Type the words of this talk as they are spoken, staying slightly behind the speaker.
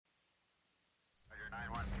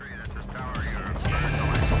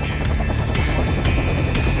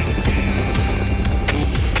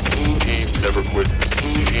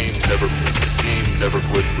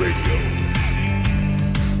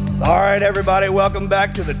right, everybody, welcome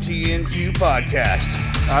back to the TNQ Podcast.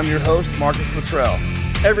 I'm your host, Marcus Luttrell.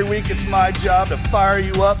 Every week, it's my job to fire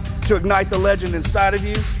you up, to ignite the legend inside of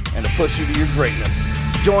you, and to push you to your greatness.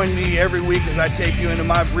 Join me every week as I take you into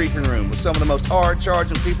my briefing room with some of the most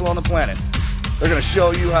hard-charging people on the planet. They're going to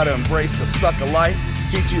show you how to embrace the suck of life,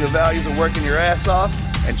 teach you the values of working your ass off,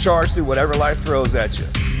 and charge through whatever life throws at you.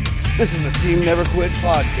 This is the Team Never Quit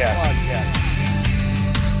Podcast.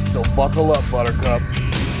 So buckle up, Buttercup.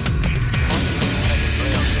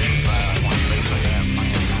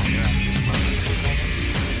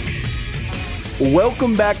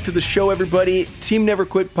 Welcome back to the show, everybody. Team Never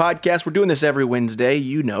Quit Podcast. We're doing this every Wednesday,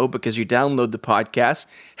 you know, because you download the podcast.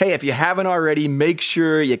 Hey, if you haven't already, make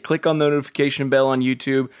sure you click on the notification bell on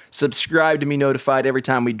YouTube. Subscribe to be notified every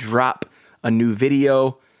time we drop a new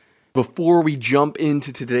video. Before we jump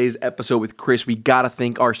into today's episode with Chris, we got to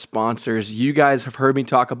thank our sponsors. You guys have heard me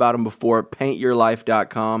talk about them before,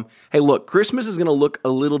 paintyourlife.com. Hey, look, Christmas is going to look a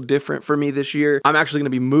little different for me this year. I'm actually going to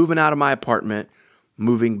be moving out of my apartment,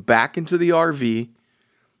 moving back into the RV,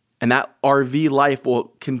 and that RV life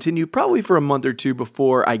will continue probably for a month or two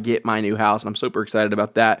before I get my new house, and I'm super excited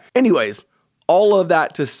about that. Anyways, all of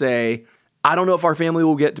that to say, I don't know if our family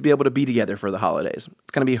will get to be able to be together for the holidays.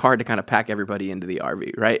 It's going to be hard to kind of pack everybody into the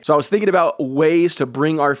RV, right? So I was thinking about ways to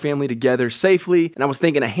bring our family together safely, and I was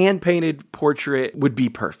thinking a hand-painted portrait would be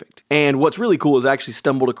perfect. And what's really cool is I actually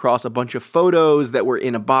stumbled across a bunch of photos that were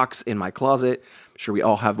in a box in my closet. I'm sure we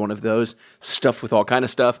all have one of those, stuffed with all kind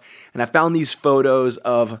of stuff. And I found these photos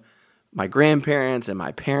of my grandparents and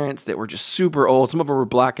my parents that were just super old. Some of them were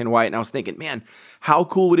black and white, and I was thinking, man, how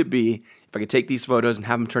cool would it be if I could take these photos and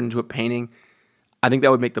have them turn into a painting? I think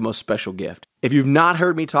that would make the most special gift. If you've not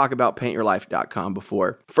heard me talk about paintyourlife.com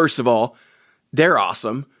before, first of all, they're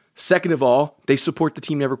awesome. Second of all, they support the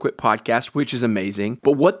Team Never Quit podcast, which is amazing.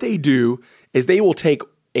 But what they do is they will take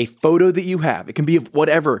a photo that you have. It can be of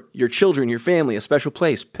whatever, your children, your family, a special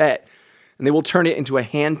place, pet, and they will turn it into a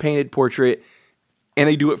hand-painted portrait, and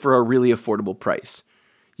they do it for a really affordable price.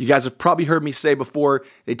 You guys have probably heard me say before,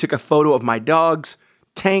 they took a photo of my dogs,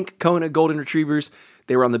 Tank, Kona, Golden Retrievers.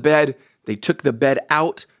 They were on the bed. They took the bed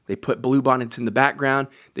out. They put blue bonnets in the background.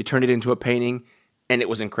 They turned it into a painting, and it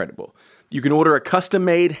was incredible. You can order a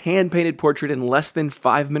custom-made, hand-painted portrait in less than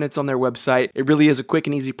 5 minutes on their website. It really is a quick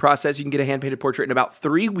and easy process. You can get a hand-painted portrait in about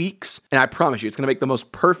 3 weeks, and I promise you, it's going to make the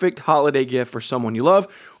most perfect holiday gift for someone you love,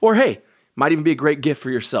 or hey, might even be a great gift for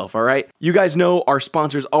yourself, all right? You guys know our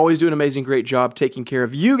sponsors always do an amazing, great job taking care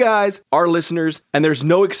of you guys, our listeners, and there's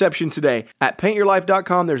no exception today. At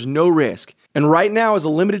paintyourlife.com, there's no risk. And right now, as a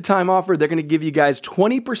limited time offer, they're going to give you guys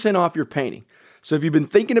 20% off your painting. So if you've been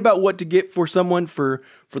thinking about what to get for someone for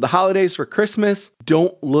the holidays, for Christmas,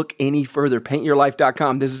 don't look any further.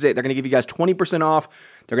 Paintyourlife.com. This is it. They're going to give you guys 20% off.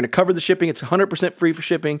 They're going to cover the shipping. It's 100% free for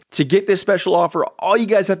shipping. To get this special offer, all you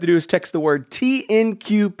guys have to do is text the word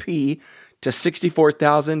TNQP to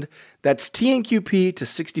 64,000. That's TNQP to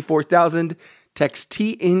 64,000. Text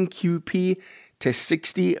TNQP to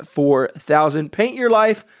 64,000. Paint your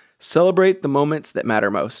life. Celebrate the moments that matter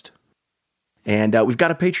most. And we've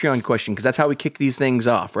got a Patreon question because that's how we kick these things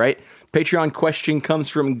off, right? Patreon question comes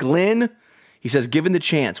from Glenn. He says, given the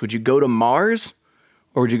chance, would you go to Mars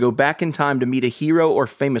or would you go back in time to meet a hero or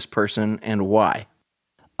famous person, and why?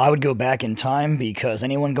 I would go back in time because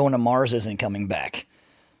anyone going to Mars isn't coming back.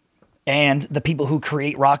 And the people who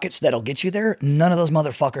create rockets that'll get you there, none of those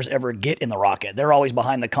motherfuckers ever get in the rocket. They're always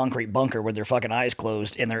behind the concrete bunker with their fucking eyes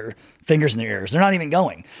closed and their fingers in their ears. They're not even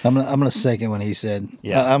going. I'm gonna second what he said.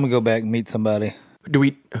 Yeah. I'm gonna go back and meet somebody.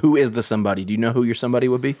 Who is the somebody? Do you know who your somebody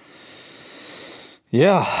would be?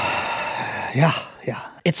 Yeah.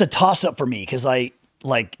 It's a toss-up for me because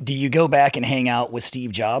do you go back and hang out with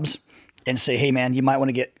Steve Jobs and say, hey man, you might want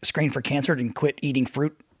to get screened for cancer and quit eating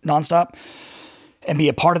fruit nonstop and be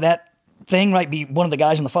a part of that thing, right? Be one of the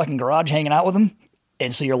guys in the fucking garage hanging out with him,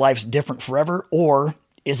 and so your life's different forever? Or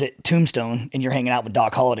is it Tombstone and you're hanging out with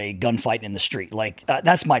Doc Holliday gunfighting in the street?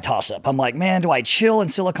 That's my toss-up. I'm like, man, do I chill in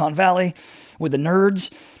Silicon Valley with the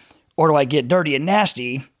nerds, or do I get dirty and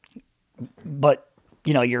nasty, but,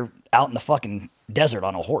 you're out in the fucking desert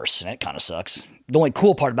on a horse, and that kind of sucks. The only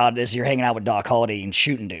cool part about it is you're hanging out with Doc Holliday and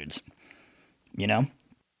shooting dudes, Yeah,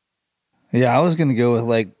 I was going to go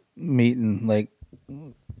with, meeting,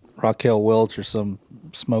 Raquel Welch or some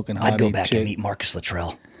smoking hottie. I'd go back chick. and meet Marcus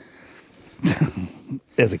Luttrell.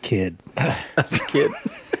 As a kid. As a kid.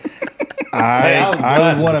 I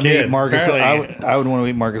would want to meet Marcus. I would want to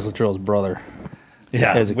meet Marcus Luttrell's brother.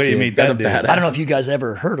 Yeah, as a kid. You meet that dude? I don't know if you guys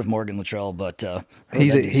ever heard of Morgan Luttrell, but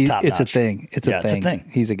it's a thing. It's a thing. It's a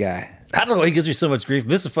thing. He's a guy. I don't know. He gives me so much grief.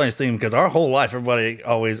 This is the funniest thing because our whole life, I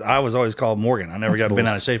was always called Morgan. I never got bent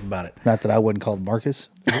out of shape about it. Not that I wasn't called Marcus.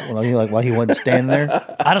 Why he wasn't standing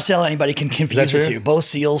there? I don't see how anybody can confuse the two. Both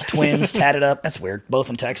seals, twins, tatted up. That's weird. Both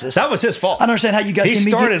in Texas. That was his fault. I don't understand how you guys He can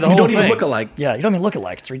started the you whole don't thing. even Look alike. Yeah, you don't even look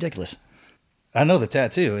alike. It's ridiculous. I know the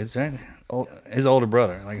tattoo. It's right. His older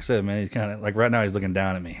brother. Like I said, man, he's kind of like right now he's looking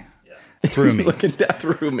down at me. Through me. Looking down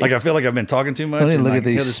through me. Like I feel like I've been talking too much. Look and at like,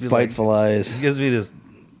 these spiteful eyes. He gives me this.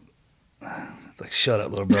 Like, shut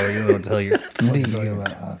up, little brother. You don't know what to tell you. What are you talking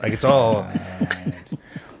about? Like, it's all.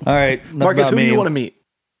 All right, Marcus, who do you want to meet?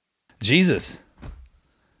 Jesus.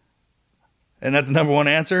 Isn't that the number one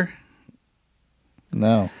answer?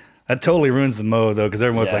 No. That totally ruins the mode, though, because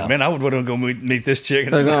everyone's Yeah. like, man, I would want to go meet this chick.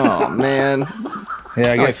 And Like, it's like, oh, man.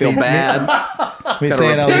 Yeah, I feel bad. Me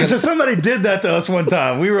saying I was yeah, so gonna- somebody did that to us one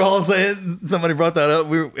time. We were all saying, somebody brought that up,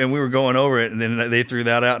 we were going over it, and then they threw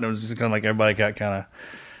that out, and it was just kind of like everybody got kind of,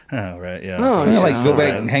 oh, right, yeah. Oh, I yeah. like go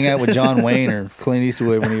back Right. and hang out with John Wayne or Clint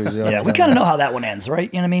Eastwood when he was young. Yeah, we kind of know how that one ends, right?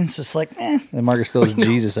 You know what I mean? It's just like, And Marcus throws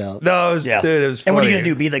Jesus out. No, it was, yeah. dude, it was funny. And what are you going to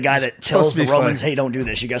do? Be the guy that It's tells supposed to the be Romans, funny. hey, don't do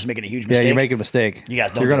this. You guys are making a huge Yeah, mistake. you're making a mistake. You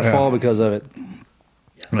guys don't You're do going to that. fall because of it.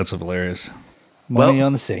 That's hilarious. Money Well-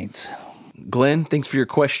 on the Saints. Glenn, thanks for your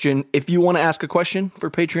question. If you want to ask a question for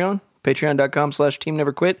Patreon, patreon.com/Team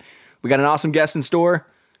Never Quit. We got an awesome guest in store.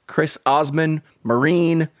 Chris Osman,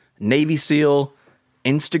 Marine, Navy SEAL,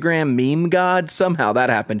 Instagram meme god. Somehow that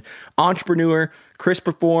happened. Entrepreneur. Chris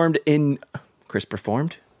performed.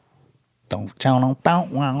 Don't count on bout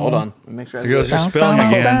wow. Hold on. Let me make sure I Here goes say your it. spelling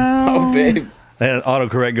again. Oh, babe. And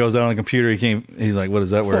autocorrect goes down on the computer. He's like, what is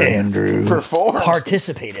that word? Andrew. Performed.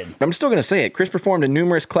 Participated. I'm still going to say it. Chris performed in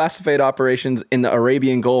numerous classified operations in the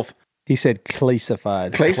Arabian Gulf. He said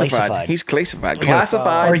classified. Classified. He's classified.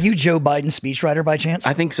 Classified. Are you Joe Biden's speechwriter by chance?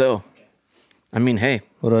 I think so. I mean, hey,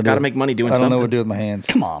 What do I do? got to make money doing I don't something. know what to do with my hands.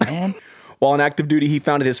 Come on, man. While on active duty, he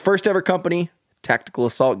founded his first ever company, Tactical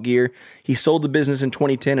Assault Gear. He sold the business in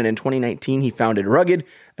 2010, and in 2019, he founded Rhuged,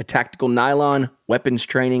 a tactical nylon, weapons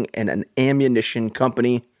training, and an ammunition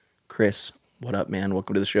company. Chris, what up, man?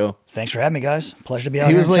 Welcome to the show. Thanks for having me, guys. Pleasure to be out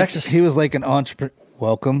He here was in like Texas. he was like an entrepreneur.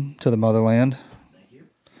 Welcome to the motherland.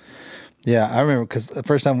 Yeah, I remember because the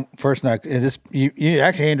first night, you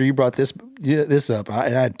actually, Andrew, you brought this up.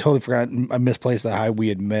 I totally forgot. I misplaced the how we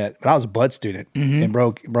had met. But I was a bud student, and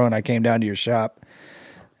bro and I came down to your shop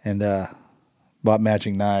and bought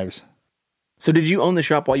matching knives. So did you own the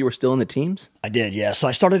shop while you were still in the teams? I did, yeah. So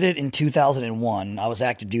I started it in 2001. I was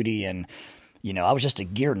active duty, and I was just a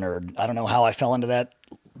gear nerd. I don't know how I fell into that,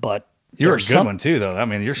 but You're a there's good one, too, though. I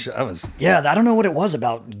mean, I was... Yeah, I don't know what it was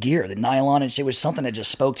about gear, the nylon. It was something that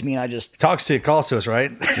just spoke to me, and I just... Talks to you, calls to us,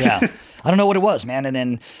 right? Yeah. I don't know what it was, man. And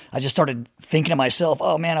then I just started thinking to myself,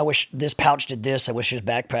 oh, man, I wish this pouch did this. I wish this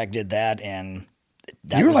backpack did that. And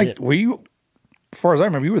that You were was like, it. were you? As far as I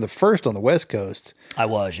remember, you were the first on the West Coast. I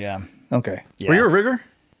was, yeah. Okay. Yeah. Were you a rigger?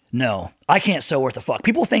 No, I can't sew worth a fuck.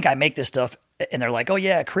 People think I make this stuff, and they're like, oh,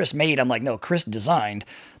 yeah, Chris made. I'm like, no, Chris designed.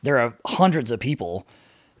 There are hundreds of people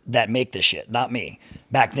that make this shit, not me.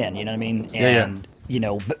 Back then, you know what I mean? And,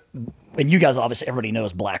 and you guys, obviously, everybody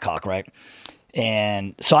knows Blackhawk, right?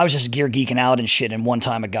 And so I was just gear geeking out and shit. And one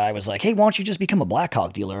time a guy was like, hey, why don't you just become a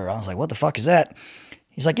Blackhawk dealer? I was like, what the fuck is that?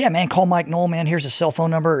 He's like, yeah, man, call Mike Knoll, man. Here's his cell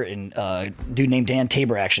phone number. And a dude named Dan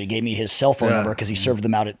Tabor actually gave me his cell phone number because he served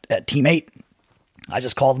them out at Team 8. I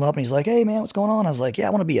just called him up and he's like, hey, man, what's going on? I was like, yeah, I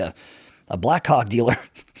want to be a Blackhawk dealer.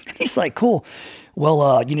 He's like, cool.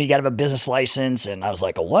 Well, you got to have a business license. And I was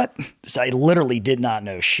like, a what? So I literally did not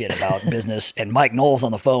know shit about business. And Mike Knoll's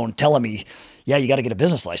on the phone telling me, yeah, you got to get a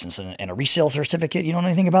business license and a resale certificate. You don't know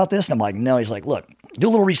anything about this? And I'm like, no. He's like, look, do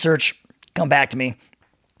a little research, come back to me,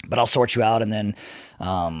 but I'll sort you out. And then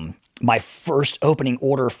my first opening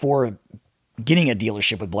order for getting a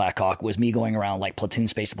dealership with Blackhawk was me going around like platoon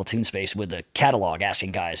space to platoon space with a catalog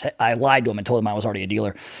asking guys. I lied to them and told them I was already a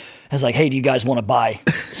dealer. I was like, hey, do you guys want to buy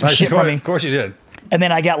some shit from me? Of course you did. And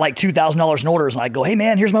then I got like $2,000 in orders and I go, hey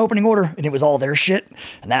man, here's my opening order. And it was all their shit.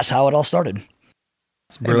 And that's how it all started.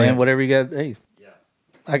 Hey, man, whatever you got. Hey,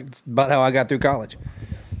 it's about how I got through college.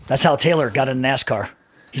 That's how Taylor got in NASCAR.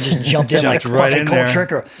 He just jumped in like right fucking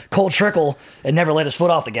in cold trickle and never let his foot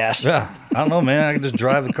off the gas. Yeah, I don't know, man. I can just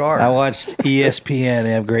drive the car. I watched ESPN.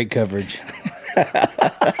 They have great coverage.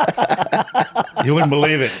 You wouldn't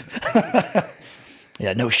believe it.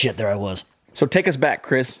 Yeah, no shit, there I was. So take us back,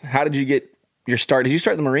 Chris. How did you get your start? Did you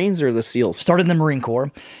start in the Marines or the SEALs? Started in the Marine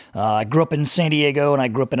Corps. I grew up in San Diego, and I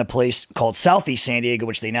grew up in a place called Southeast San Diego,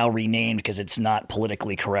 which they now renamed because it's not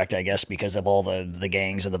politically correct, I guess, because of all the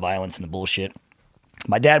gangs and the violence and the bullshit.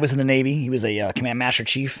 My dad was in the Navy. He was a command master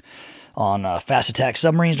chief on fast attack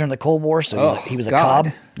submarines during the Cold War. So he was a cob.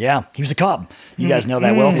 Yeah, he was a cob. You guys know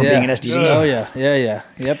that well from being an SDG. Oh, yeah.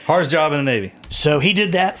 Yep. Hardest job in the Navy. So he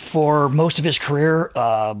did that for most of his career.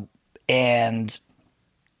 And,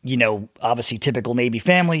 obviously typical Navy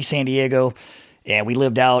family, San Diego. And we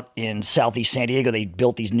lived out in Southeast San Diego. They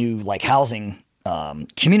built these new housing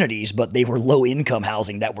communities, but they were low income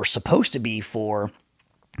housing that were supposed to be for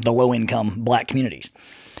the low income black communities.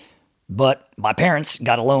 But my parents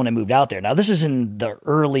got a loan and moved out there. Now, this is in the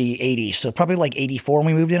early 80s, so probably 84 when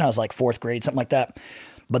we moved in. I was 4th grade, something like that.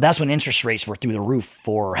 But that's when interest rates were through the roof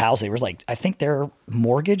for housing. It was I think their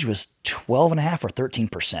mortgage was 12.5 or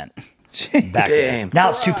 13% back then. Now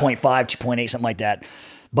it's 2.5, 2.8, something like that.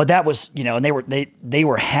 But that was, and they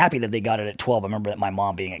were happy that they got it at 12. I remember that my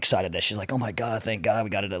mom being excited that she's like, oh my God, thank God we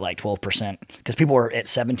got it at 12%. Because people were at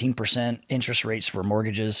 17% interest rates for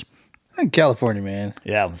mortgages. In California, man.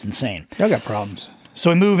 Yeah, it was insane. Y'all got problems. So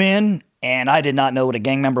we move in, and I did not know what a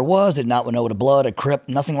gang member was, did not know what a blood, a crip,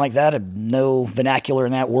 nothing like that. No vernacular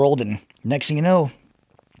in that world. And next thing you know,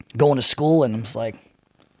 going to school, and it's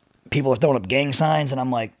people are throwing up gang signs, and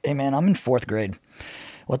I'm like, hey man, I'm in 4th grade.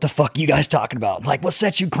 What the fuck are you guys talking about? What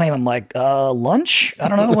sets you claim? I'm like, lunch? I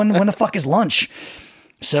don't know. When the fuck is lunch?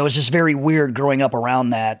 So it's just very weird growing up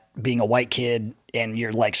around that, being a white kid, and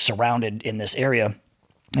you're surrounded in this area.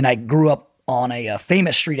 And I grew up on a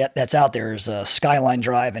famous street that's out there. There's Skyline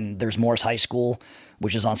Drive, and there's Morris High School,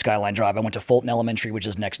 which is on Skyline Drive. I went to Fulton Elementary, which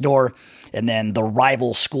is next door. And then the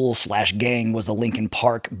rival school / gang was the Lincoln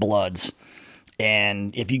Park Bloods.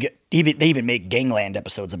 And if you they even make Gangland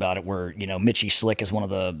episodes about it where, Mitchie Slick is one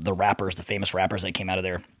of the rappers, the famous rappers that came out of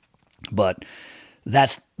there. But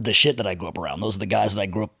that's the shit that I grew up around. Those are the guys that I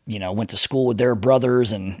grew up, went to school with their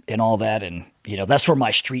brothers and all that. And, that's where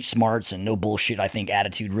my street smarts and no bullshit, I think,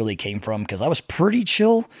 attitude really came from, because I was pretty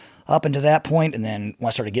chill up until that point. And then when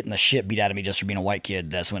I started getting the shit beat out of me just for being a white kid,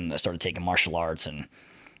 that's when I started taking martial arts. And,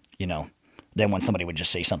 then when somebody would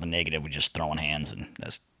just say something negative, we'd just throwing hands. And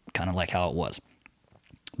that's kind of how it was.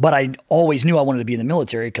 But I always knew I wanted to be in the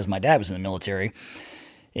military because my dad was in the military.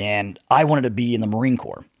 And I wanted to be in the Marine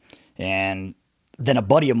Corps. And then a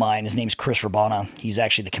buddy of mine, his name's Chris Osman. He's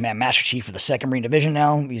actually the command master chief of the 2nd Marine Division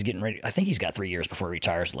now. He's getting ready. I think he's got 3 years before he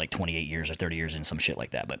retires, 28 years or 30 years in, some shit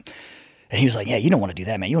like that. And he was like, yeah, you don't want to do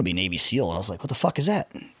that, man. You want to be a Navy SEAL. And I was like, what the fuck is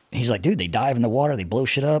that? And he's like, dude, they dive in the water, they blow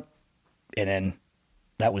shit up. And then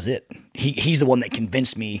that was it. He's the one that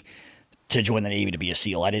convinced me to join the Navy to be a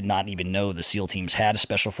SEAL. I did not even know the SEAL teams had a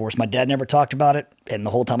special force. My dad never talked about it. And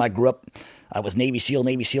the whole time I grew up, I was Navy SEAL,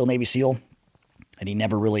 Navy SEAL, Navy SEAL. And he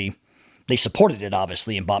never really... They supported it,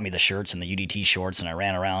 obviously, and bought me the shirts and the UDT shorts, and I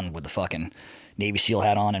ran around with the fucking Navy SEAL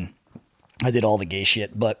hat on, and I did all the gay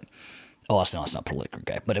shit. But, it's not political,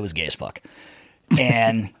 guy, but it was gay as fuck.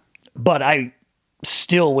 But I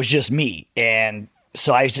still was just me. And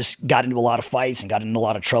so I just got into a lot of fights and got into a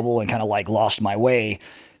lot of trouble and kind of lost my way.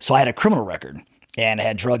 So I had a criminal record, and I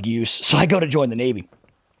had drug use. So I go to join the Navy.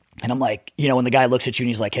 And I'm like, when the guy looks at you and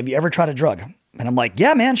he's like, have you ever tried a drug? And I'm like,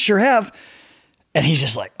 yeah, man, sure have. And he's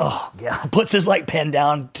just like, oh, yeah. Puts his pen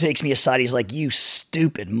down, takes me aside. He's like, you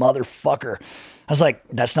stupid motherfucker. I was like,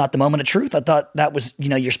 that's not the moment of truth. I thought that was,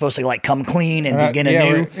 you're supposed to come clean and begin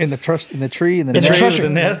anew. In the tree, in the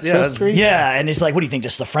nest. Yeah. And he's like, what do you think?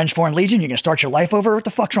 Just the French Foreign Legion? You're going to start your life over? What the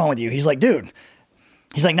fuck's wrong with you? He's like, dude.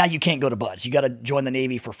 He's like, now you can't go to Buds. You got to join the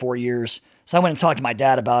Navy for 4 years. So I went and talked to my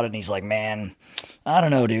dad about it. And he's like, man, I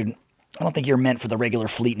don't know, dude. I don't think you're meant for the regular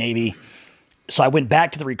fleet Navy. So I went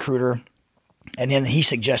back to the recruiter. And then he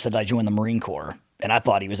suggested I join the Marine Corps. And I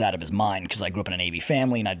thought he was out of his mind because I grew up in a Navy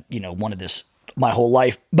family and I, wanted this my whole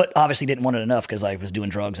life, but obviously didn't want it enough because I was doing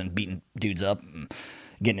drugs and beating dudes up and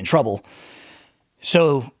getting in trouble.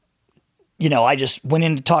 So, I just went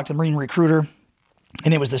in to talk to the Marine recruiter,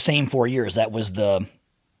 and it was the same 4 years. That was the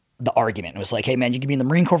argument. It was like, hey man, you can be in the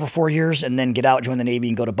Marine Corps for 4 years and then get out, join the Navy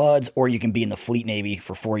and go to Buds, or you can be in the Fleet Navy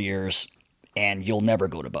for 4 years and you'll never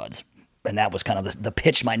go to Buds. And that was kind of the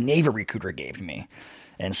pitch my Navy recruiter gave to me.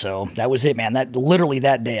 And so that was it, man. That literally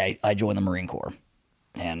that day I joined the Marine Corps.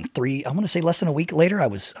 And less than a week later, I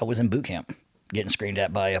was in boot camp getting screamed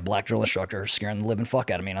at by a black drill instructor, scaring the living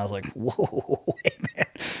fuck out of me. And I was like, whoa, hey, man.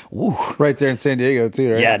 Woo. Right there in San Diego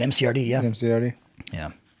too, right? Yeah, at MCRD, yeah. MCRD.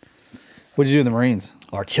 Yeah. What did you do in the Marines?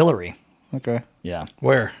 Artillery. Okay. Yeah.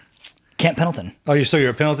 Where? Camp Pendleton. Oh, you're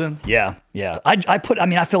at Pendleton? Yeah. I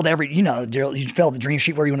filled you filled the dream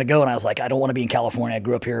sheet where you want to go. And I was like, I don't want to be in California. I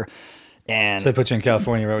grew up here. And so they put you in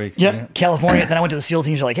California, right? Yeah, California. Then I went to the SEAL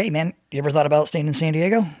teams. They're like, hey, man, you ever thought about staying in San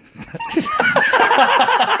Diego?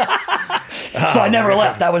 So I never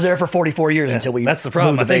left. I was there for 44 years until we That's the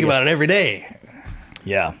problem. I think about it every day.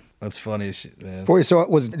 Yeah. That's funny as shit, man.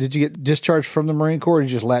 Did you get discharged from the Marine Corps or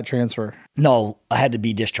did you just lat transfer? No, I had to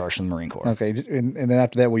be discharged from the Marine Corps. Okay. And then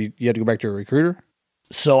after that, you had to go back to a recruiter?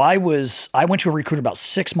 So I went to a recruiter about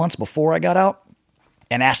 6 months before I got out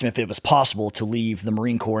and asked him if it was possible to leave the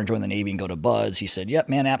Marine Corps and join the Navy and go to BUD/S. He said, yep,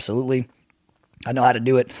 man, absolutely. I know how to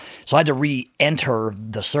do it. So I had to re-enter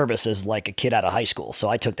the service as like a kid out of high school. So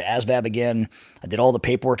I took the ASVAB again. I did all the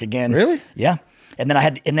paperwork again. Really? Yeah. And then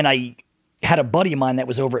I had a buddy of mine that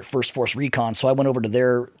was over at First Force Recon. So I went over to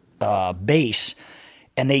their base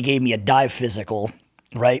and they gave me a dive physical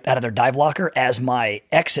right out of their dive locker as my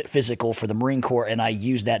exit physical for the Marine Corps. And I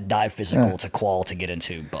used that dive physical to qual to get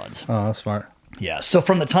into BUD/S. Oh, that's smart. Yeah. So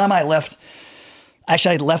from the time I left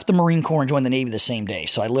the Marine Corps and joined the Navy the same day.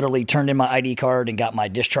 So I literally turned in my ID card and got my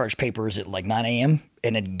discharge papers at like 9 a.m.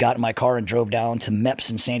 and then got in my car and drove down to MEPS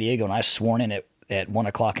in San Diego. And I was sworn in at 1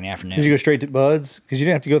 o'clock in the afternoon. Did you go straight to BUD/S? Because you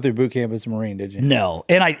didn't have to go through boot camp as a Marine, did you? No.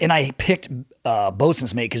 And I picked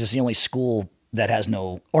boatswain's mate because it's the only school that has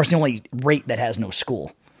it's the only rate that has no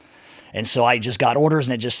school. And so I just got orders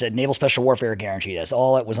and it just said Naval Special Warfare Guarantee. That's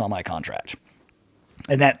all that was on my contract.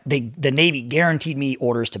 And that the Navy guaranteed me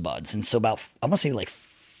orders to BUD/S. And so about, I'm going to say like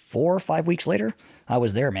 4 or 5 weeks later, I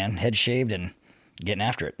was there, man, head shaved and getting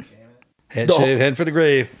after it. Head shaved, head for the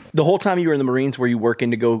grave. The whole time you were in the Marines, were you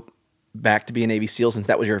working to go back to be a Navy SEAL since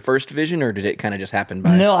that was your first division, or did it kind of just happen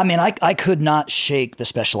by? No, I mean, I could not shake the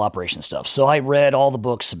special operations stuff. So I read all the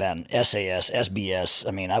books about SAS, SBS.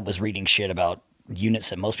 I mean, I was reading shit about units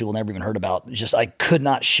that most people never even heard about. Just I could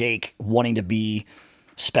not shake wanting to be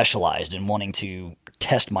specialized and wanting to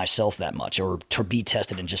test myself that much or to be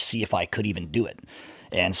tested and just see if I could even do it.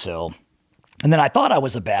 And then I thought I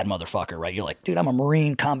was a bad motherfucker, right? You're like, dude, I'm a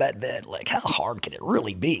Marine combat vet. Like, how hard can it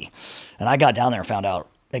really be? And I got down there and found out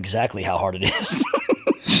exactly how hard it is.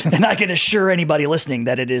 And I can assure anybody listening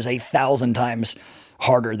that it is 1,000 times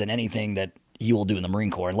harder than anything that you will do in the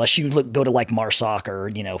Marine Corps, unless you go to like MARSOC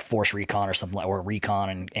or, Force Recon or something like, or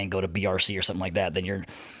Recon and go to BRC or something like that. Then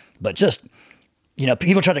but just,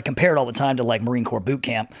 people try to compare it all the time to like Marine Corps boot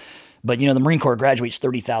camp. But, the Marine Corps graduates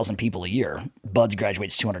 30,000 people a year. BUD/S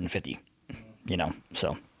graduates 250,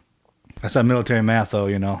 so. That's that military math, though,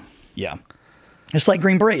 Yeah. It's like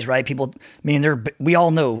Green Berets, right? We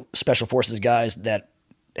all know Special Forces guys that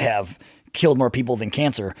have killed more people than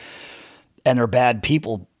cancer, and they're bad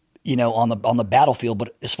people, on the battlefield.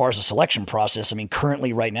 But as far as the selection process,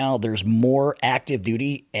 currently right now, there's more active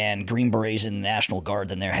duty and Green Berets in the National Guard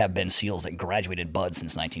than there have been SEALs that graduated BUD/S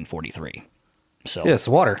since 1943. So yeah, it's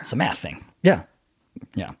the water. It's a math thing. Yeah.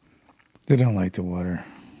 Yeah. They don't like the water.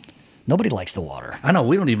 Nobody likes the water. I know.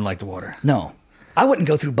 We don't even like the water. No. I wouldn't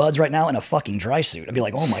go through BUD/S right now in a fucking dry suit. I'd be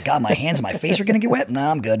like, oh my God, my hands and my face are going to get wet.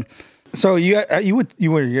 Nah, I'm good. So you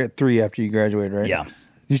were at 3 after you graduated, right? Yeah.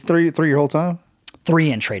 You 3 your whole time?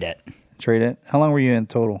 3 in Tradette. Tradette? How long were you in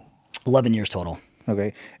total? 11 years total.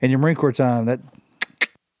 Okay. And your Marine Corps time,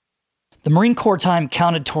 the Marine Corps time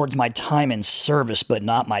counted towards my time in service, but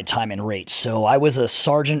not my time in rate. So I was a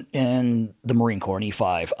sergeant in the Marine Corps in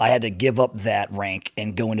E5. I had to give up that rank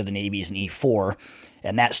and go into the Navy's in E4,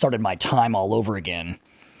 and that started my time all over again.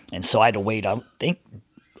 And so I had to wait, I think,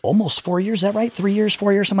 almost 4 years. Is that right? 3 years,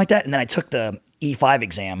 4 years, something like that. And then I took the E5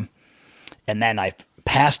 exam, and then I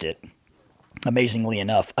passed it. Amazingly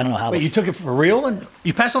enough, I don't know how. Wait, you took it for real, and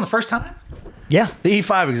you passed on the first time? Yeah, the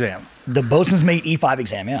E5 exam, the boatswain's mate E5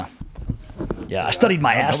 exam. Yeah. Yeah, I studied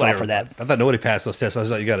my ass off for that. I thought nobody passed those tests. I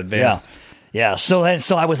thought you got advanced. Yeah. So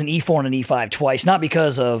I was an E4 and an E5 twice, not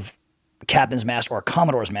because of captain's mast or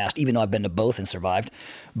commodore's mast, even though I've been to both and survived.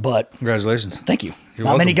 But congratulations. Thank you. You're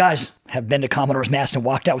Not welcome. many guys have been to commodore's mast and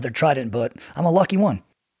walked out with their trident, but I'm a lucky one.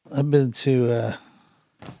 I've been to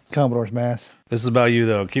Commodore's Mast. This is about you,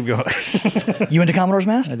 though. Keep going. You went to commodore's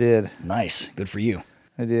mast? I did. Nice. Good for you.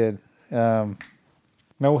 I did.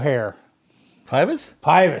 No hair.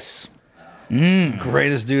 Pivus?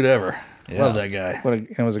 Greatest dude ever. Yeah. Love that guy.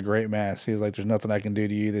 It was a great mass. He was like, there's nothing I can do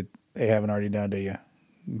to you that they haven't already done to you.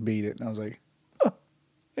 Beat it. And I was like, oh,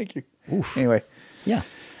 thank you. Oof. Anyway. Yeah.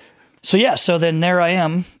 So then there I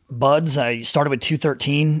am, BUD/S. I started with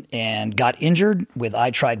 213 and got injured with I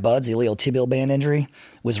tried BUD/S, the iliotibial band injury.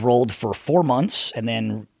 Was rolled for 4 months and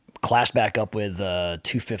then classed back up with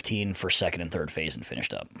 215 for second and third phase and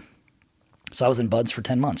finished up. So I was in BUD/S for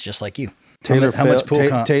 10 months, just like you. Taylor How much pool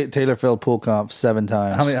comp? Taylor failed pool comp 7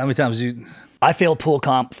 times. How many times you? I failed pool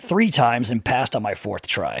comp 3 times and passed on my 4th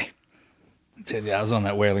try. Yeah, I was on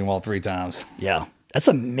that whaling wall 3 times. Yeah. That's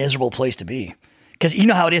a miserable place to be. Because you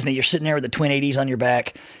know how it is, man. You're sitting there with the twin 80s on your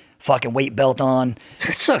back, fucking weight belt on.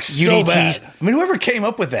 It sucks UDTs. so bad. I mean, whoever came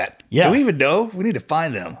up with that? Yeah. Do we even know? We need to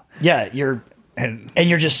find them. Yeah, you're And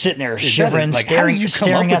you're just sitting there shivering, like, how did you come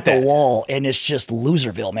staring up at the with that? wall, and it's just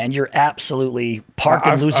Loserville, man. You're absolutely parked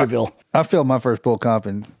in Loserville. I filmed my first bull comp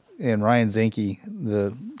and Ryan Zinke,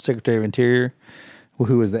 the Secretary of Interior,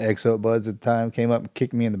 who was the XO Buds at the time, came up and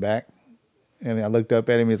kicked me in the back. And I looked up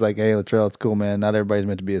at him. He's like, "Hey, Latrell, it's cool, man. Not everybody's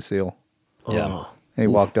meant to be a SEAL." Yeah. And he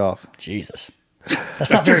walked off. Jesus.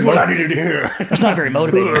 That's not very what I needed to hear. That's not very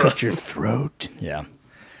motivating. Cut your throat. Yeah.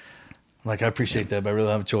 Like, I appreciate that, but I really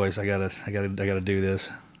don't have a choice. I gotta do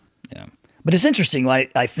this. Yeah. But it's interesting.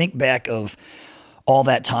 I think back of all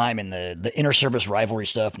that time and the inter-service rivalry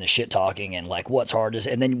stuff and the shit talking and like what's hardest.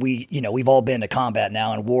 And then we've all been to combat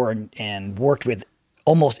now and war and worked with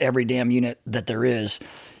almost every damn unit that there is.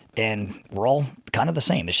 And we're all kind of the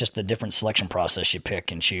same. It's just a different selection process you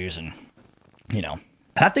pick and choose and, And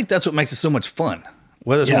I think that's what makes it so much fun.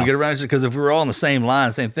 Whether it's when we get around, because if we were all on the same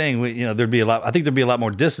line, same thing, there'd be a lot. I think there'd be a lot more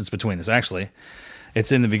distance between us. Actually,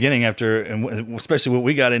 it's in the beginning after, and especially when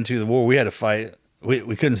we got into the war, we had to fight. We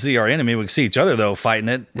couldn't see our enemy. We could see each other though fighting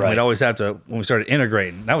it. And we'd always have to when we started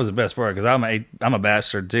integrating. That was the best part because I'm a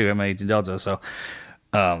bastard too. I'm an 18 Delta, so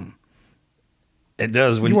it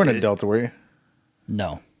does. When You weren't a Delta, were you?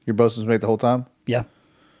 no. Your bosun's mate the whole time? Yeah.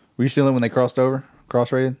 Were you still in when they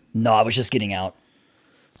cross-rated? No, I was just getting out.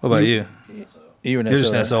 What about you? You were an You're just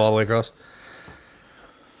SO, an SO all the way across.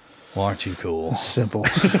 Well, aren't you cool? Simple.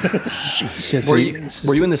 Shit. Were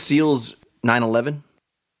you in the SEALs 9/11?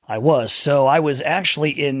 I was. So I was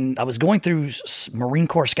actually I was going through Marine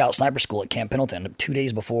Corps Scout Sniper School at Camp Pendleton 2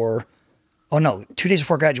 days before. Oh, no. 2 days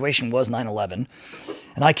before graduation was 9/11.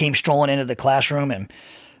 And I came strolling into the classroom and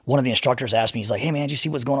one of the instructors asked me, he's like, "Hey, man, do you see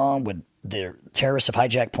what's going on with the terrorists have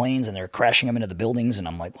hijacked planes and they're crashing them into the buildings?" And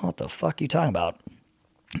I'm like, "What the fuck are you talking about?"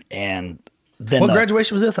 And then What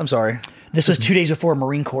graduation was this? I'm sorry. this was 2 days before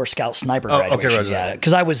Marine Corps Scout Sniper Oh, okay, graduation. right, Yeah, right.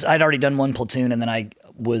 because I'd already done one platoon, and then I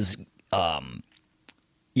was,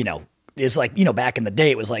 it's like back in the day,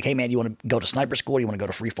 it was like, "Hey man, you want to go to sniper school? Or you want to go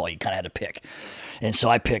to free fall?" You kind of had to pick, and so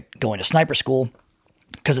I picked going to sniper school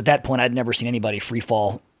because at that point I'd never seen anybody free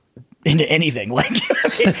fall into anything. Like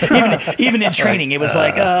even in training, it was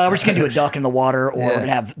like we're just gonna do a duck in the water, or we're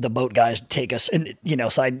gonna have the boat guys take us, and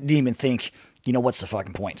so I didn't even think, what's the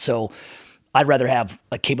fucking point? So I'd rather have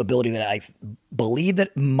a capability that I believe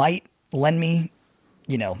that might lend me,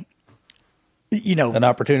 An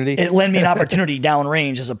opportunity? it lend me an opportunity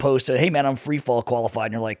downrange as opposed to, "Hey man, I'm free fall qualified,"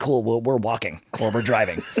 and you're like, "Cool, well, we're walking or we're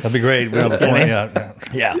driving." That'd be great. We don't have a You know point. what I mean?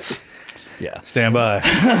 Yeah. Yeah. Stand by.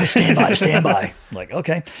 Stand by. I'm like,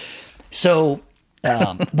 okay. So,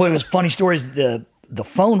 what was funny story is the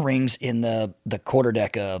phone rings in the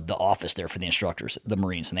quarterdeck of the office there for the instructors, the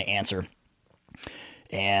Marines, and they answer.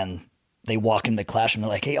 And they walk into the classroom. They're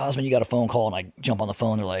like, "Hey, Osman, you got a phone call." And I jump on the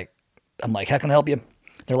phone. I'm like, "How can I help you?"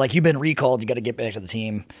 They're like, "You've been recalled. You got to get back to the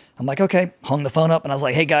team." I'm like, "Okay." Hung the phone up and I was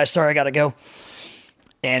like, "Hey guys, sorry, I got to go."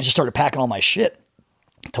 And just started packing all my shit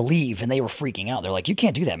to leave, and they were freaking out. They're like, "You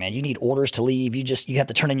can't do that, man. You need orders to leave. You have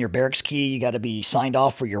to turn in your barracks key. You got to be signed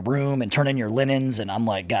off for your room and turn in your linens." And I'm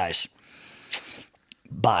like, "Guys,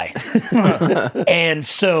 bye." And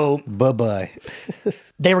so Bye-bye.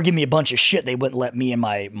 they were giving me a bunch of shit. They wouldn't let me and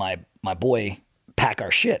my boy pack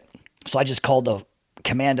our shit. So I just called the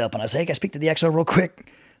command up and I said, "Hey, can I speak to the XO real quick?"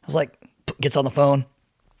 I was like, gets on the phone,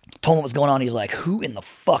 told him what was going on. He's like, "Who in the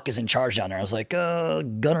fuck is in charge down there?" I was like,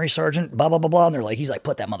 "Gunnery Sergeant, blah, blah, blah, blah." And they're like, he's like,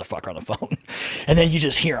 "Put that motherfucker on the phone." And then you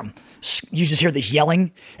just hear him. You just hear this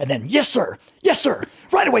yelling. And then, "Yes, sir. Yes, sir.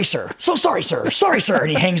 Right away, sir. So sorry, sir. Sorry, sir." And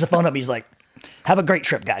he hangs the phone up. He's like, "Have a great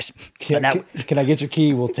trip, guys." Can I get your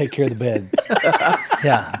key? We'll take care of the bed.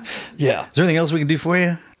 Yeah. Yeah. Is there anything else we can do for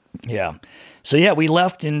you? Yeah. So yeah, we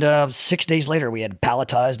left, and 6 days later we had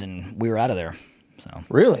palletized and we were out of there. So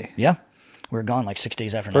Really? yeah, we were gone like 6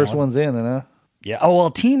 days after. First 9/11. one's in, then, huh? Yeah. Oh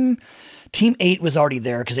well, Team 8 was already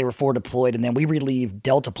there because they were forward deployed, and then we relieved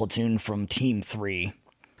Delta Platoon from Team 3.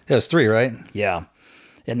 Yeah, it's 3, right? Yeah.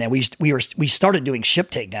 And then we started doing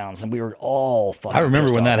ship takedowns, and we were all fucking. I remember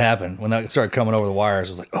pissed when off. that happened. When that started coming over the wires,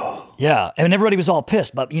 I was like, "Oh." Yeah, and everybody was all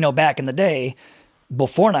pissed. But back in the day,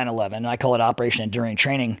 before 9/11, I call it Operation Enduring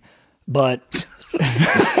Training, but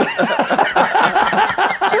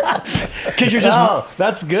because you're just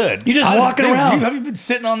that's good. You're just walking around. Have you been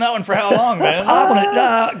sitting on that one for how long, man? I want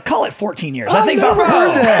to call it 14 years. I think about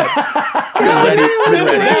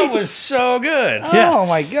That was so good. Yeah. Oh,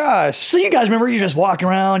 my gosh. So you guys remember you're just walking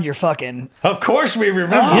around, you're fucking Of course we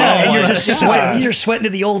remember. and that you're one. just sweating. You're sweating to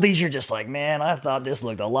the oldies. You're just like, "Man, I thought this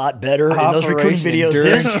looked a lot better in those recruiting Operation videos.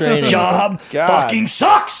 Endurance This Training. job God. fucking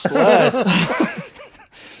sucks."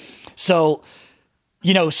 So,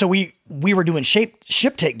 so we were doing ship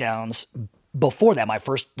takedowns before that. My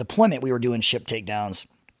first deployment, we were doing ship takedowns,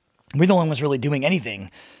 We're the only ones really doing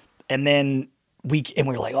anything. And then we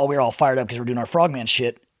were like, oh, we were all fired up because we're doing our frogman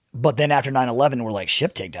shit. But then after 9/11, we're like,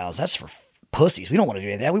 ship takedowns, that's for pussies. We don't want to do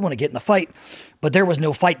any of that. We want to get in the fight. But there was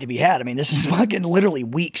no fight to be had. I mean, this is fucking literally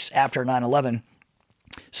weeks after 9/11.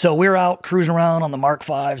 So we're out cruising around on the Mark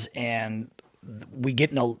Vs, and we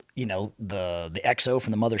get the XO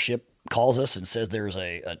from the mothership calls us and says there's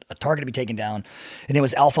a target to be taken down, and it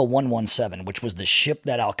was Alpha 117, which was the ship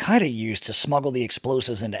that Al Qaeda used to smuggle the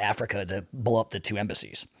explosives into Africa to blow up the 2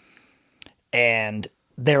 embassies. And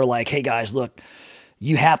they're like, hey guys, look,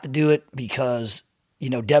 you have to do it because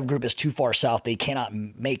Dev Group is too far south. They cannot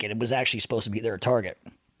make it. It was actually supposed to be their target.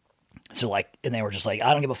 So and they were just like,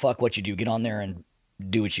 I don't give a fuck what you do. Get on there and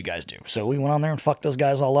do what you guys do. So we went on there and fucked those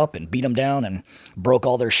guys all up and beat them down and broke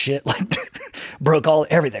all their shit, broke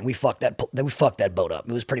everything. We fucked that boat up.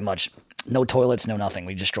 It was pretty much no toilets, no nothing.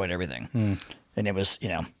 We destroyed everything. And it was,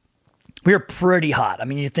 we were pretty hot. I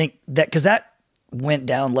mean, you think that, because that went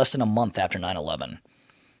down less than a month after 9/11.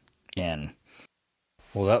 And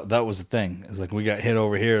well, that was the thing. It's like we got hit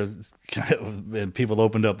over here, and people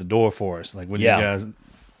opened up the door for us. Like when you guys,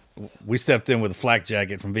 we stepped in with a flak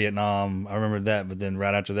jacket from Vietnam. I remember that, but then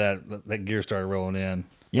right after that gear started rolling in.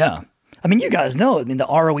 Yeah. I mean, you guys know, I mean, the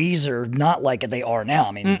ROEs are not like they are now.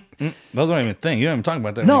 I mean, those aren't even a thing. You don't even talk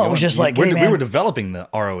about that. No, it was just like, we were developing the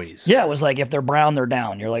ROEs. Yeah, it was like, if they're brown, they're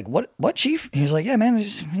down. You're like, what, chief? He was like, yeah, man,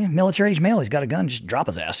 he's military age male. He's got a gun. Just drop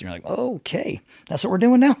his ass. And you're like, okay, that's what we're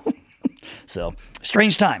doing now. So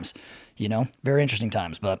strange times, very interesting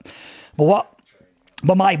times. But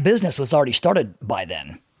my business was already started by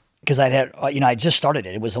then, because I just started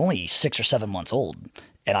it. It was only 6 or 7 months old,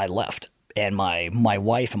 and I left. And my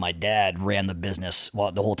wife and my dad ran the business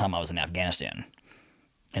the whole time I was in Afghanistan.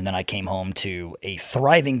 And then I came home to a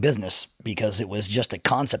thriving business because it was just a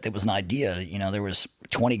concept. It was an idea. There was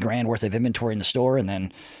 20 grand worth of inventory in the store. And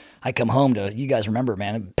then I come home to, you guys remember,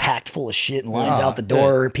 man, packed full of shit and lines out the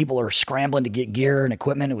door. Dude. People are scrambling to get gear and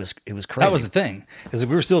equipment. It was crazy. That was the thing. Because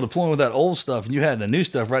we were still deploying with that old stuff, and you had the new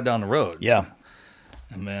stuff right down the road. Yeah.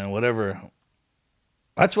 And man, whatever.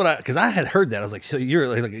 That's what because I had heard that. I was like, so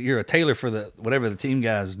you're a tailor for whatever the team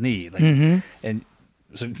guys need. And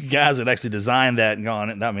so guys had actually designed that and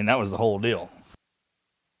gone, I mean, that was the whole deal.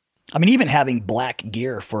 I mean, even having black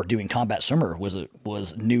gear for doing combat swimmer was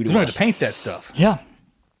new to us. You had to paint that stuff. Yeah.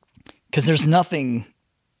 Because there's nothing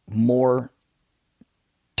more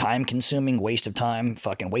time-consuming, waste of time,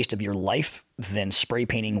 fucking waste of your life than spray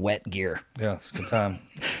painting wet gear. Yeah, it's a good time.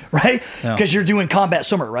 Right? Because you're doing combat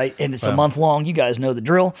swimmer, right? And it's a month long. You guys know the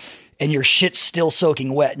drill. And your shit's still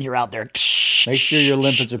soaking wet, and you're out there. Make sure your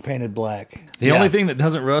limpets are painted black. The only thing that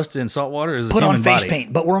doesn't rust in salt water is put the on human face body.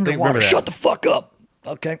 paint, but we're underwater. Shut the fuck up.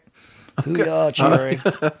 Okay. Hoo-yah, chief.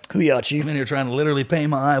 Hoo-yah, chief. I'm in here trying to literally paint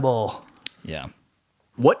my eyeball. Yeah.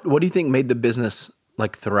 What do you think made the business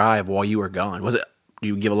thrive while you were gone? Was it, do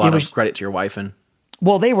you give a lot of credit to your wife and?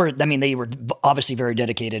 Well, they were obviously very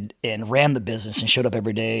dedicated and ran the business and showed up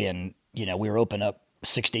every day. And, we were open up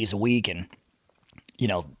 6 days a week, and,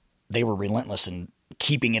 they were relentless in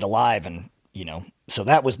keeping it alive. And, so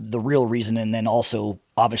that was the real reason. And then also,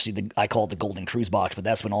 obviously, I call it the golden cruise box, but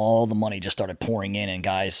that's when all the money just started pouring in, and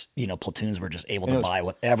guys, platoons were just able to buy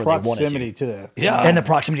whatever they wanted to. Proximity to the and the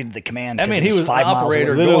proximity to the command. I mean, he was 5 an miles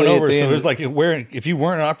operator away. going over, so it was like if you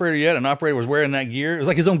weren't an operator yet, an operator was wearing that gear. It was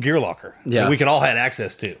like his own gear locker that we could all had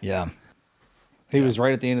access to. Yeah. He was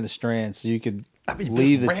right at the end of the strand, so you could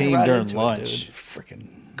leave the team during lunch. Freaking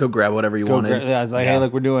go grab whatever you wanted. I was like, hey,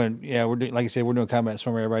 look, we're doing, like I said, we're doing combat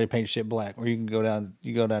swimmer. Everybody paint shit black, or you can go down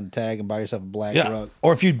to tag and buy yourself a black rug.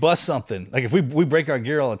 Or if you bust something, like if we break our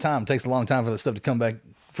gear all the time, it takes a long time for the stuff to come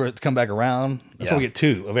back around. That's why we get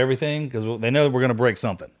 2 of everything, because they know we're going to break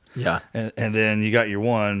something. Yeah, and then you got your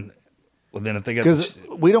 1. Well, then if they got because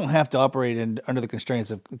we don't have to operate under the constraints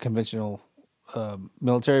of conventional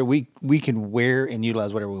military. We can wear and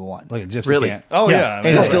utilize whatever we want. Like a gypsy really? camp. Oh yeah. I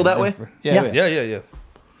mean, is it still that way? Yeah.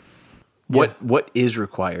 What is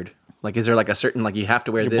required? Like, is there a certain, you have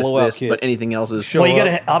to wear this, kit. but anything else is... Well, you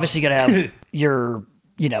gotta have your,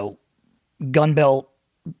 gun belt,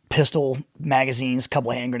 pistol, magazines,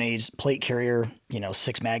 couple of hand grenades, plate carrier,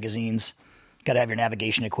 6 magazines. Got to have your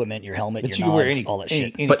navigation equipment, your helmet, but your nods, all that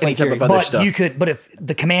shit. But any type of other stuff. But if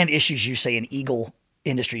the command issues you, say, an Eagle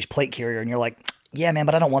Industries plate carrier, and you're like, yeah, man,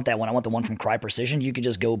 but I don't want that one. I want the one from Cry Precision. You could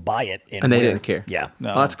just go buy it. And they didn't care. Yeah.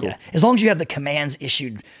 No. Oh, that's cool. Yeah. As long as you have the command's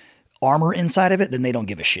issued armor inside of it, then they don't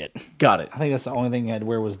give a shit. Got it. I think that's the only thing you had to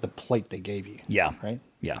wear was the plate they gave you. Yeah. Right?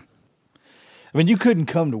 Yeah. I mean, you couldn't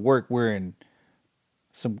come to work wearing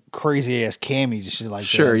some crazy ass camis and shit like that.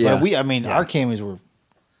 Sure, yeah. But our camis were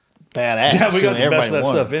badass. Yeah, we got the everybody best of that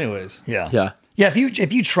wanted. stuff anyways. Yeah. Yeah. Yeah,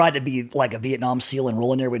 if you tried to be like a Vietnam SEAL and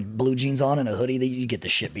roll in there with blue jeans on and a hoodie, you get the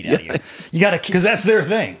shit beat out of you. You got to because that's their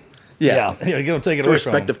thing. Yeah. You don't take it It's a away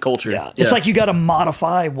respective from culture. Yeah. It's like you got to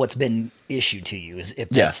modify what's been issued to you. If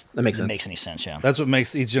that makes sense. makes any sense. Yeah. That's what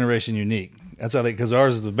makes each generation unique. That's how because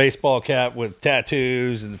ours is a baseball cap with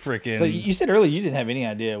tattoos and freaking. So you said earlier you didn't have any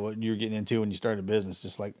idea what you were getting into when you started a business,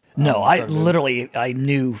 just like No, I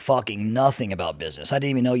knew fucking nothing about business. I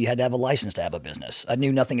didn't even know you had to have a license to have a business. I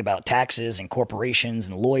knew nothing about taxes and corporations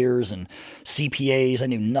and lawyers and CPAs. I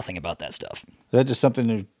knew nothing about that stuff. Is that just something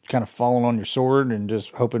that kind of falling on your sword and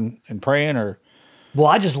just hoping and praying, or Well,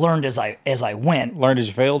 I just learned as I went. learned as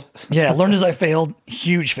you failed? Yeah, I learned as I failed.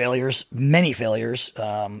 Huge failures, many failures.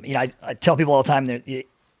 I tell people all the time that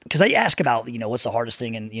because they ask about what's the hardest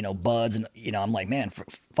thing and buds and I'm like, man,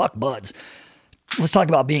 fuck buds. Let's talk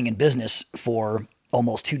about being in business for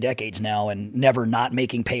almost 2 decades now and never not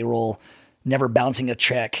making payroll, never bouncing a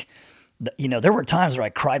check. There were times where I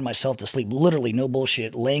cried myself to sleep, literally no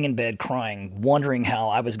bullshit, laying in bed crying, wondering how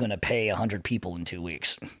I was going to pay 100 people in 2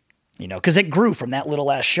 weeks. Because it grew from that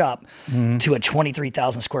little ass shop to a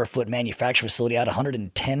 23,000 square foot manufacturing facility. I had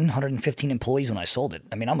 110, 115 employees when I sold it.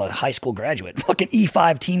 I mean, I'm a high school graduate, fucking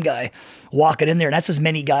E5 team guy walking in there. And that's as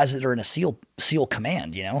many guys that are in a SEAL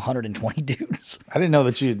command, 120 dudes. I didn't know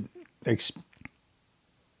that you'd.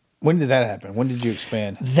 When did that happen? When did you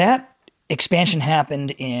expand? That expansion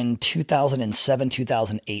happened in 2007,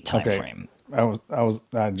 2008 timeframe.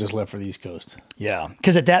 I just left for the East Coast. Yeah,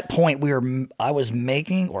 because at that point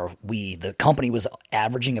the company was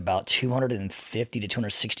averaging about 250 to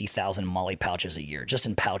 260,000 Molly pouches a year, just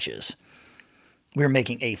in pouches. We were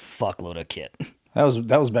making a fuckload of kit. That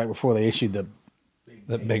was back before they issued the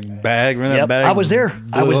big bag. Remember that bag? I was there.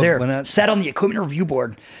 Blew up. Sat on the equipment review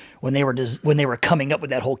board when they were coming up with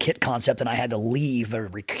that whole kit concept, and I had to leave or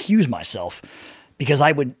recuse myself because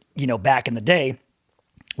I would, back in the day.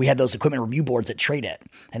 We had those equipment review boards at Trade It,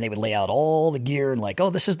 and they would lay out all the gear and oh,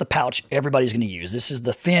 this is the pouch everybody's going to use. This is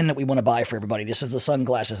the fin that we want to buy for everybody. This is the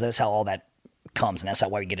sunglasses. That's how all that comes, and that's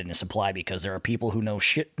why we get it in supply, because there are people who know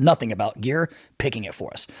nothing about gear picking it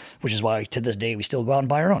for us, which is why to this day we still go out and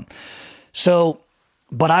buy our own. So,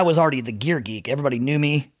 but I was already the gear geek. Everybody knew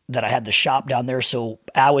me, that I had the shop down there, so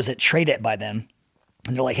I was at Trade It by then,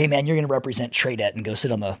 and they're like, hey man, you're going to represent Trade It and go sit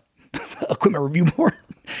on the equipment review board.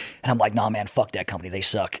 And I'm like, nah, man, fuck that company. They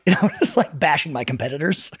suck. And I'm just bashing my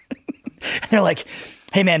competitors. And they're like,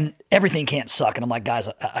 hey, man, everything can't suck. And I'm like, guys,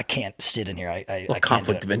 I can't sit in here. I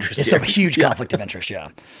conflict of interest. It's here. a huge conflict of interest, yeah.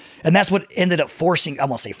 And that's what ended up I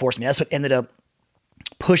won't say forcing me. That's what ended up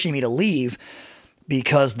pushing me to leave,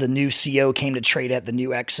 because the new CO came to Trade at the new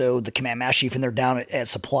XO, the command master chief, and they're down at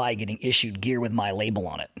Supply getting issued gear with my label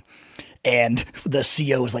on it. And the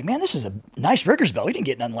CO was like, man, this is a nice rigger's belt. We didn't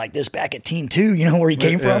get nothing like this back at Team 2, where he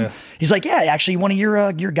came from. He's like, yeah, actually one of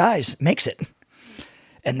your guys makes it.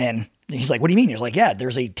 And then he's like, what do you mean? He's like, yeah,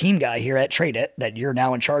 there's a team guy here at Trade It that you're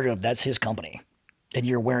now in charge of. That's his company. And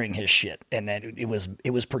you're wearing his shit. And then it was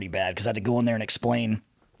pretty bad, because I had to go in there and explain,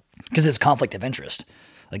 because it's conflict of interest.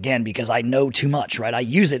 Again, because I know too much, right? I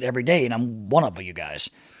use it every day, and I'm one of you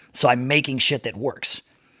guys. So I'm making shit that works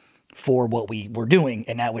for what we were doing,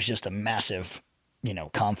 and that was just a massive,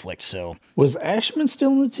 conflict. So was Ashman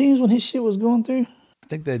still in the teams when his shit was going through? I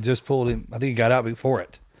think they just pulled him. I think he got out before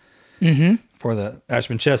it. Mm-hmm. For the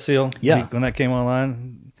Ashman chest seal. Yeah. When that came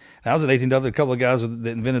online. I was at 18 a couple of guys that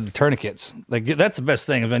invented the tourniquets. That's the best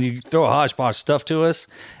thing, is when you throw a hodgepodge stuff to us,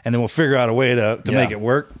 and then we'll figure out a way to make it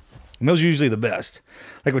work. And those are usually the best.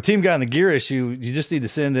 Like with Team Guy and the gear issue, you just need to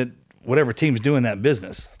send it whatever team's doing that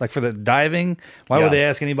business. Like for the diving, why would they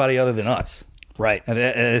ask anybody other than us? Right. And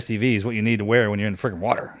at STV is what you need to wear when you're in the freaking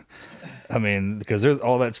water. I mean, because there's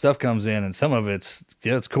all that stuff comes in, and some of it's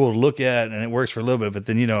cool to look at, and it works for a little bit, but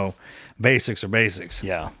then, basics are basics.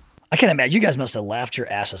 Yeah. I can't imagine. You guys must have laughed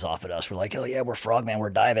your asses off at us. We're like, oh yeah, we're Frogman, we're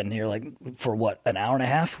diving. And you're like, for what, an hour and a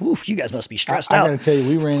half? Oof, you guys must be stressed out. I gotta tell you,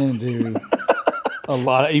 we ran into a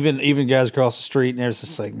lot of, even guys across the street, and they're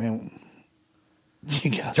just like, man,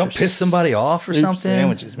 you guys don't piss somebody off or something.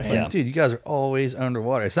 Sandwiches, man. Yeah. Dude, you guys are always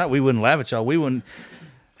underwater. It's not we wouldn't laugh at y'all. We wouldn't.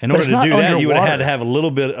 In order to do that, you would have had to have a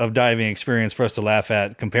little bit of diving experience for us to laugh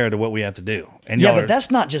at compared to what we have to do. And but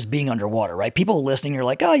that's not just being underwater, right? People listening, you're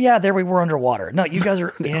like, oh yeah, there we were underwater. No, you guys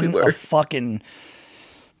are in a fucking.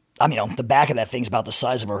 I mean, the back of that thing's about the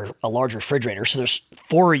size of a large refrigerator. So there's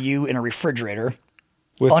 4 of you in a refrigerator.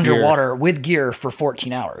 With underwater gear. With gear for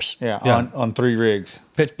 14 hours. Yeah. On 3 rigs.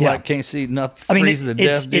 Pitch black, can't see nothing. Freeze to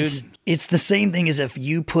death, dude. It's the same thing as if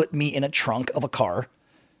you put me in a trunk of a car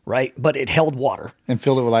right? But it held water. And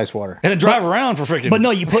filled it with ice water. And then drive around for freaking. But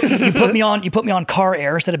no, you put me on car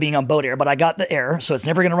air instead of being on boat air. But I got the air, so it's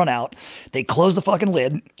never going to run out. They close the fucking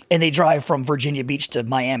lid, and they drive from Virginia Beach to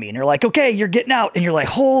Miami, and you're like, okay, you're getting out, and you're like,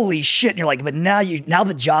 holy shit, and you're like, but now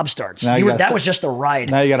the job starts. That was just the ride.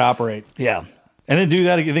 Now you got to operate. Yeah. And then do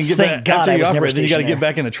that again. Then get Thank back God after I you was never operate. Then you got to stationed get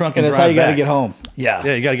back in the trunk And and that's how drive you got to back. get home. Yeah.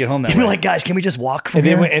 Yeah, you got to get home that You'd way. be like, guys, can we just walk from And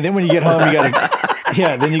here? then when you get home, you got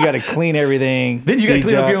to, then you got to clean everything. Then you got to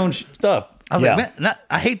clean up your own stuff. I was Yeah. like, man,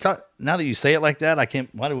 I hate talk. Now that you say it like that, I can't.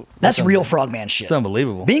 That's real frogman shit. It's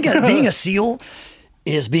unbelievable. Being a SEAL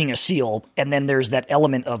is being a SEAL, and then there's that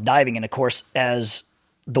element of diving. And of course, as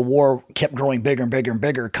the war kept growing bigger and bigger and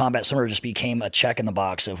bigger, combat swimmer just became a check in the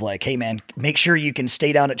box of like, hey man, make sure you can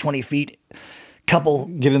stay down at 20 feet.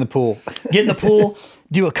 Get in the pool. Get in the pool,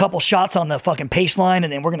 do a couple shots on the fucking pace line,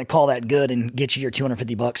 and then we're gonna call that good and get you your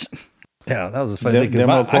 $250. Yeah, that was a funny thing. 'Cause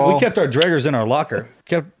Demo call. we kept our draggers in our locker.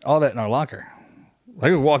 Kept all that in our locker. I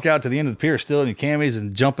could walk out to the end of the pier still in your camis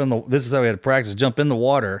and jump in the. This is how we had to practice: jump in the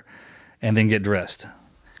water, and then get dressed.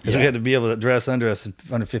 Because we had to be able to dress under us in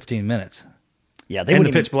under 15 minutes. Yeah, they In the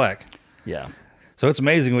wouldn't pitch black. Yeah. So it's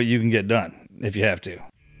amazing what you can get done if you have to.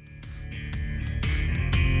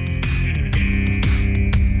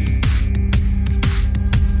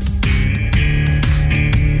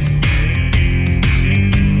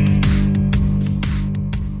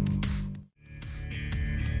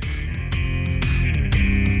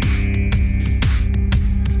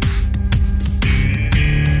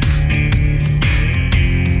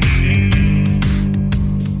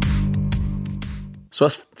 So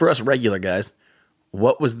for us regular guys,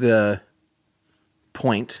 what was the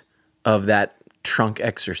point of that trunk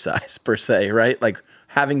exercise per se, right? Like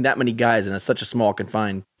having that many guys in such a small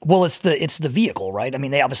confined. Well, it's the vehicle, right? I mean,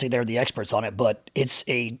 they're the experts on it, but it's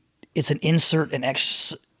an insert and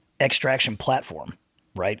extraction platform,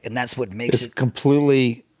 right? And that's what makes It's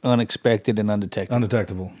completely unexpected and undetected.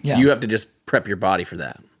 Undetectable. So you have to just prep your body for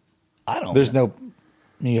that. I don't. There's no.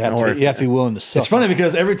 You have to be willing to suffer. It's funny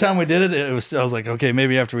because every time we did it, I was like, okay,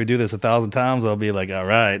 maybe after we do this 1,000 times, I'll be like, all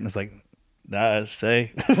right. And it's like, nah,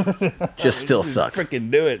 say. Just still sucks.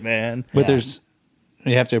 Freaking do it, man. But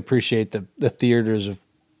you have to appreciate the theaters of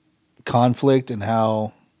conflict and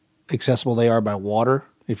how accessible they are by water.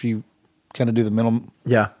 If you kind of do the minimum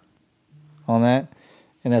Yeah. on that,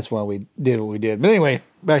 and that's why we did what we did. But anyway,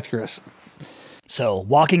 back to Chris. So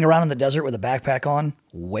walking around in the desert with a backpack on,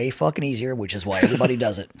 way fucking easier, which is why everybody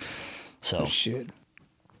does it. So Shit.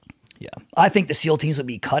 yeah, I think the SEAL teams would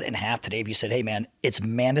be cut in half today if you said, hey man, it's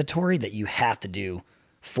mandatory that you have to do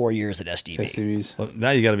 4 years at SDB. SUVs. Well, now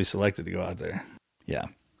you got to be selected to go out there. Yeah.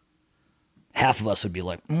 Half of us would be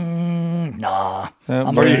like, nah.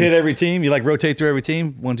 I'm Or you gonna- hit every team. You like rotate through every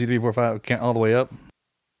team. 1, 2, 3, 4, 5, count all the way up.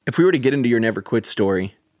 If we were to get into your never quit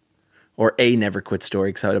story, or a never quit story,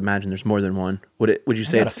 because I would imagine there's more than one, would you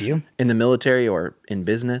say got a it's few. in the military or in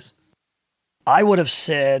business? I would have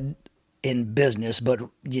said in business, but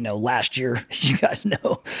last year, you guys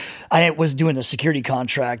know, I was doing a security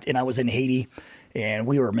contract and I was in Haiti, and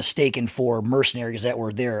we were mistaken for mercenaries that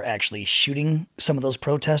were there actually shooting some of those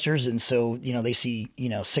protesters. And so, they see,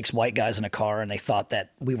 6 white guys in a car and they thought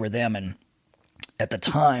that we were them. And at the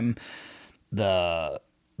time, the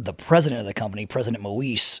president of the company, President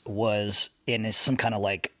Moise, was in some kind of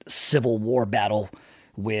like civil war battle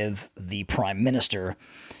with the prime minister.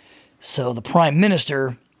 So the prime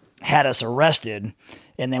minister had us arrested,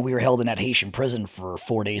 and then we were held in that Haitian prison for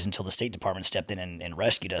 4 days until the State Department stepped in and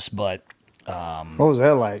rescued us. But What was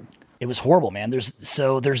that like? it was horrible, man.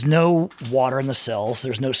 There's no water in the cells.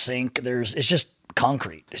 There's no sink. It's just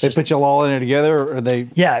concrete. It's They just, put you all in it together, or they?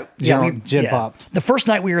 Gen pop. The first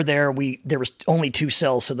night we were there, there was only 2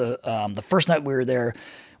 cells. So the first night we were there,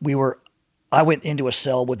 I went into a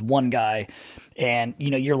cell with one guy, and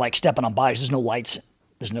you're like stepping on bodies. There's no lights.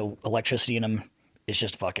 There's no electricity in them. It's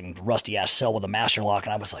just a fucking rusty ass cell with a master lock.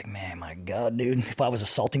 And I was like, man, my God, dude, if I was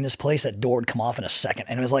assaulting this place, that door would come off in a second.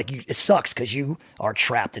 And it was like, it sucks because you are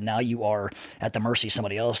trapped and now you are at the mercy of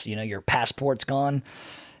somebody else. Your passport's gone.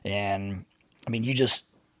 And I mean,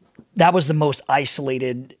 that was the most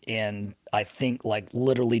isolated and I think like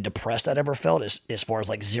literally depressed I'd ever felt as far as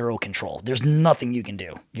like zero control. There's nothing you can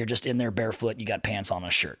do. You're just in there barefoot. You got pants on,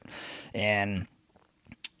 a shirt. And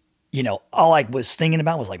all I was thinking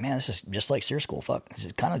about was like, man, this is just like SEER school. Fuck.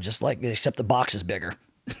 It's kind of just like, except the box is bigger.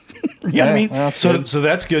 You know what I mean? Well, So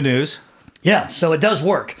that's good news. Yeah. So it does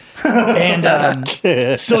work. And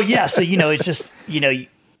it's just,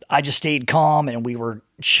 I just stayed calm and we were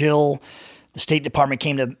chill. The State Department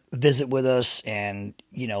came to visit with us and,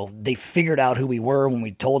 they figured out who we were when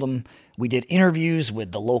we told them We did interviews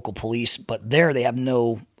with the local police, but there they have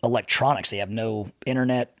no electronics. They have no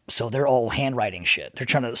internet. So they're all handwriting shit. They're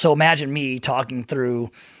trying to, so imagine me talking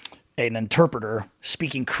through an interpreter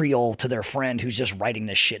speaking Creole to their friend who's just writing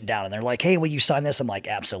this shit down. And they're like, hey, will you sign this? I'm like,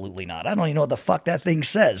 absolutely not. I don't even know what the fuck that thing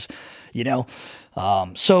says, you know?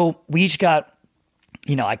 So we each got,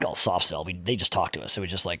 you know, I call soft cell. They just talked to us. It was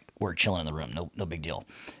just like, we're chilling in the room. No big deal.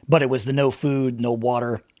 But it was the no food, no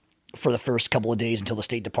water for the first couple of days until the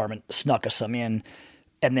State Department snuck us some in.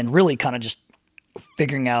 And then really kind of just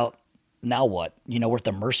figuring out, now what? You know, we're at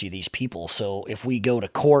the mercy of these people. So if we go to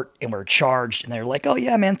court and we're charged and they're like, oh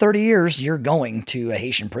yeah, man, 30 years, you're going to a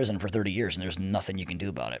Haitian prison for 30 years and there's nothing you can do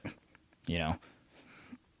about it, you know?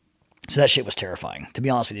 So that shit was terrifying. To be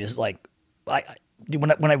honest with you, it's like,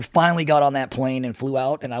 when I finally got on that plane and flew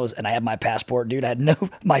out and I had my passport, dude, I had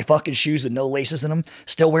my fucking shoes with no laces in them,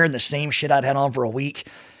 still wearing the same shit I'd had on for a week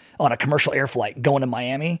on a commercial air flight going to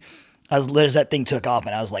Miami. As that thing took off,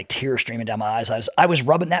 and I was like tears streaming down my eyes. I was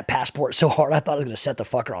rubbing that passport so hard I thought I was going to set the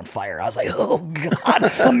fucker on fire. I was like, oh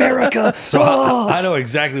God, America. So oh. I know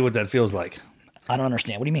exactly what that feels like. I don't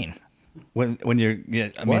understand. What do you mean? When you're,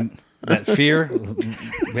 I mean, that fear.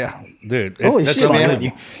 Yeah, dude. Holy that's shit, unbelievable.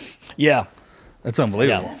 man. Yeah. That's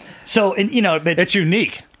unbelievable. Yeah. So, and you know, but It's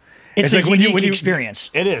unique. it's a like unique experience.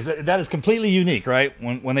 It is. That is completely unique, right?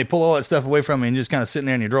 When they pull all that stuff away from you and you're just kind of sitting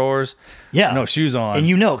there in your drawers, Yeah. no shoes on. And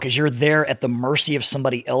you know, because you're there at the mercy of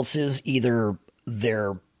somebody else's, either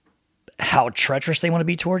how treacherous they want to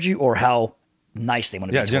be towards you or how nice they want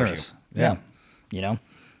to be towards generous. you. Yeah. You know?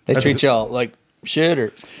 They treat y'all like shit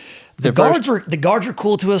or The guards were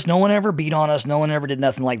cool to us. No one ever beat on us. No one ever did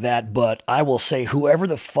nothing like that. But I will say, whoever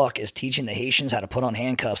the fuck is teaching the Haitians how to put on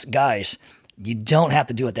handcuffs, guys, you don't have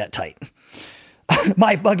to do it that tight.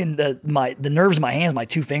 My fucking the nerves in my hands, my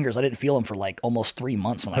two fingers, I didn't feel them for like almost 3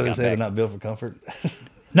 months when I got Say they're back. not built for comfort.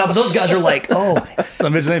 No, but those guys are like, oh,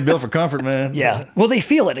 Some bitch ain't built for comfort, man. yeah. Well, they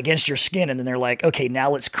feel it against your skin, and then they're like, okay,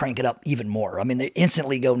 now let's crank it up even more. I mean, they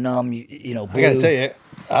instantly go numb. You know, blue. I got to tell you,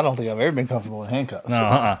 I don't think I've ever been comfortable in handcuffs.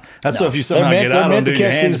 No, That's so if you somehow They're get meant- out they're and meant do to your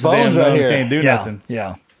catch hands these damn bones right numb, you here. can't do Yeah, nothing.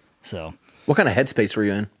 yeah. So what kind of headspace were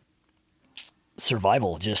you in?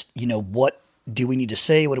 survival, just, you know, what do we need to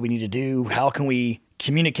say? What do we need to do? How can we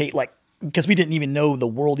communicate? Like, because we didn't even know the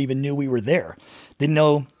world even knew we were there. Didn't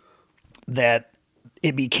know that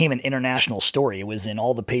it became an international story. It was in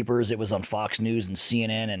all the papers. It was on Fox News and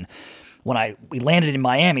CNN. And when we landed in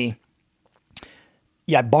Miami,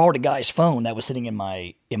 I borrowed a guy's phone that was sitting in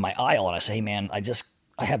my aisle, and I said, hey man,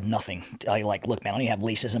 I have nothing. I like, look, man, I don't even have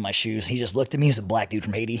laces in my shoes. He just looked at me. He's a black dude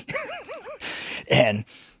from Haiti. And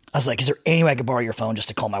I was like, is there any way I could borrow your phone just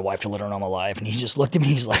to call my wife to let her know I'm alive? And he just looked at me.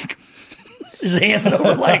 He's like, his hands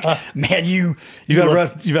over like, man, you've had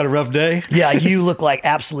a rough day. Yeah, you look like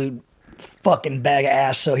absolute fucking bag of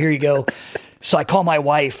ass. So here you go. So I call my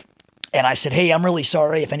wife and I said, hey, I'm really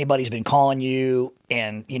sorry if anybody's been calling you.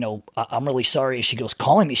 And, you know, I'm really sorry. She goes,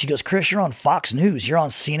 calling me. She goes, Chris, you're on Fox News. You're on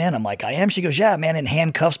CNN. I'm like, I am. She goes, yeah, man, in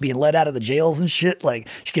handcuffs being let out of the jails and shit. Like,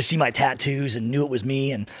 she could see my tattoos and knew it was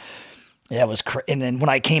me. And that was and then when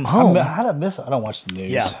I came home. How did I miss it? I don't watch the news.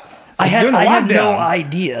 Yeah. I had no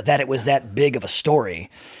idea that it was that big of a story.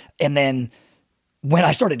 And then when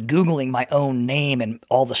I started Googling my own name and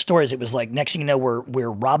all the stories, it was like, next thing you know, we're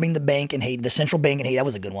robbing the bank in Haiti, the central bank in Haiti. That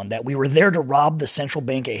was a good one. That we were there to rob the central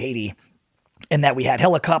bank of Haiti, and that we had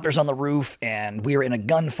helicopters on the roof, and we were in a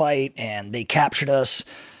gunfight, and they captured us.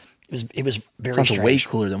 It was very Sounds strange. way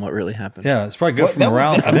cooler than what really happened. Yeah, it's probably good from That-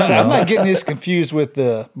 around. I'm not getting this confused with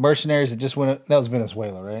the mercenaries that just went. That was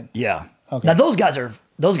Venezuela, right? Yeah. Okay. Now those guys are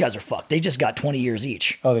fucked. They just got 20 years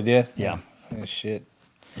each. Oh, they did. Yeah. Oh, shit.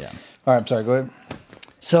 Yeah. All right, I'm sorry. Go ahead.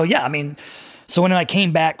 So yeah, I mean, so when I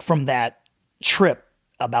came back from that trip,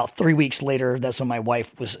 about 3 weeks later, that's when my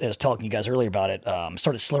wife was talking to you guys earlier about it,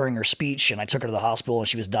 started slurring her speech, and I took her to the hospital, and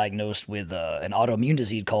she was diagnosed with an autoimmune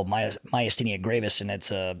disease called Myasthenia Gravis, and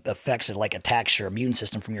it affects it, like attacks your immune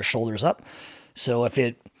system from your shoulders up. So if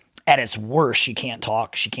it, at its worst, she can't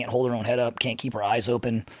talk, she can't hold her own head up, can't keep her eyes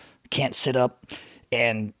open, can't sit up,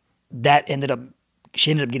 and that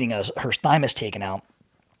she ended up getting her thymus taken out,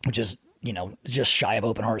 which is, you know, just shy of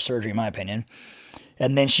open heart surgery in my opinion.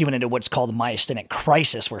 And then she went into what's called a myasthenic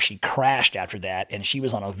crisis, where she crashed after that, and she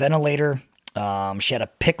was on a ventilator. She had a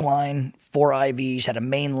PICC line, 4 IVs, had a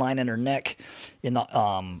main line in her neck. And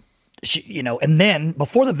then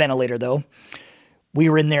before the ventilator, though, we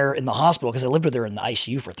were in there in the hospital because I lived with her in the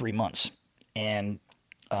ICU for 3 months, and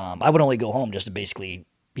I would only go home just to basically,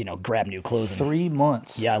 you know, grab new clothes. 3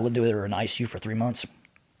 months. Yeah, I lived with her in the ICU for 3 months,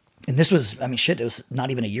 and this was, I mean, shit, it was not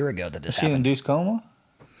even a year ago that this She in happened. induced coma.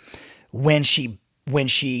 When she when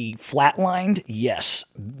she flatlined, yes,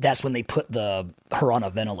 that's when they put her on a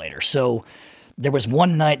ventilator. So there was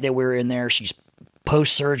one night that we were in there. She's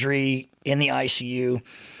post-surgery in the ICU,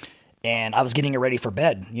 and I was getting her ready for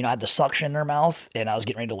bed. You know, I had the suction in her mouth, and I was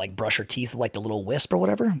getting ready to like brush her teeth with like the little wisp or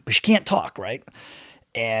whatever, but she can't talk, right?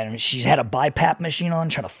 And she's had a BiPAP machine on,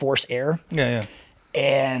 trying to force air. Yeah.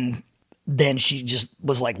 And then she just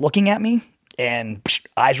was like looking at me, and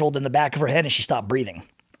eyes rolled in the back of her head, and she stopped breathing.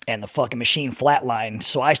 And the fucking machine flatlined.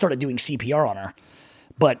 So I started doing CPR on her.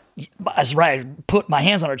 But as I put my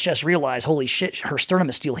hands on her chest, realized, holy shit, her sternum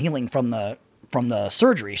is still healing from the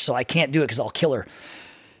surgery. So I can't do it because I'll kill her.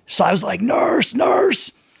 So I was like, nurse.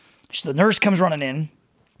 So the nurse comes running in.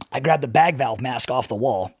 I grab the bag valve mask off the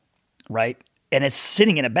wall, right? And it's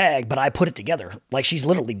sitting in a bag, but I put it together. Like she's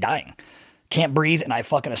literally dying. Can't breathe. And I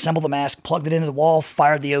fucking assembled the mask, plugged it into the wall,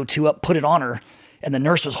 fired the O2 up, put it on her. And the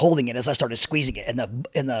nurse was holding it as I started squeezing it. And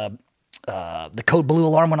the code blue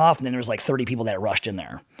alarm went off, and then there was like 30 people that rushed in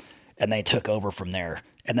there. And they took over from there.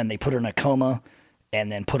 And then they put her in a coma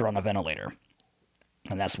and then put her on a ventilator.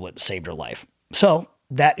 And that's what saved her life. So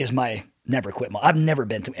that is my never quit. I've never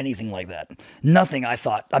been through anything like that. Nothing I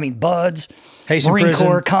thought. I mean, buds, Haitian Marine prison.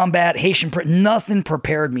 Corps, combat, Haitian prison. Nothing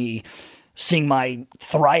prepared me seeing my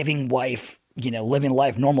thriving wife, you know, living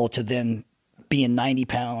life normal to then being 90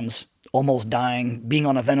 pounds, almost dying, being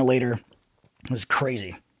on a ventilator. It was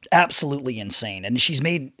crazy. Absolutely insane. And she's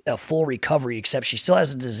made a full recovery, except she still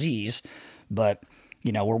has a disease. But,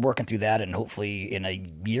 you know, we're working through that, and hopefully in a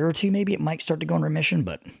year or two, maybe it might start to go in remission.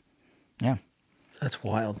 But, yeah. That's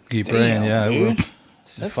wild. Keep praying, yeah. Dude.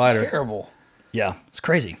 That's That's fighter. terrible. Yeah, it's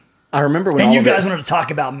crazy. I remember when And all you of guys it, wanted to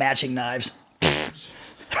talk about matching knives.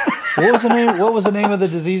 What was the name of the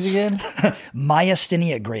disease again?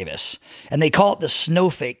 Myasthenia Gravis. And they call it the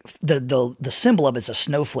snowflake. The symbol of it's a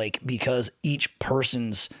snowflake because each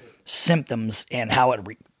person's symptoms and how it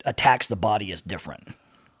attacks the body is different.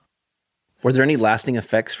 were there any lasting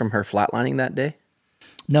effects from her flatlining that day?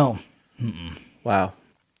 No. Wow.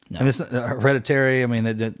 And it's not hereditary. I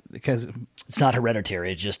mean, because It's not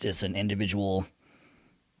hereditary. It's an individual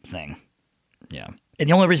thing. Yeah. And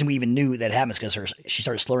the only reason we even knew that happened is because she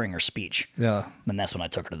started slurring her speech. yeah, And that's when I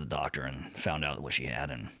took her to the doctor and found out what she had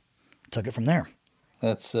and took it from there.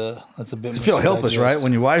 That's a bit. you feel helpless, right?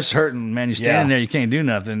 When your wife's hurting, man, you're standing there, you can't do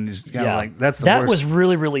nothing. It's kind of like that's the that worst. was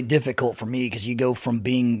really, really difficult for me because you go from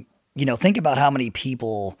being, you know, think about how many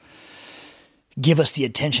people give us the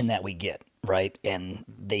attention that we get, right? And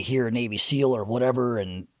they hear a Navy SEAL or whatever,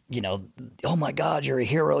 and you know, oh my God, you're a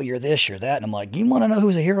hero, you're this, you're that. And I'm like, you want to know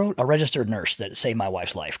who's a hero? A registered nurse that saved my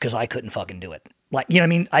wife's life because I couldn't fucking do it. Like, you know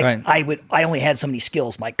what I mean? Right. I only had so many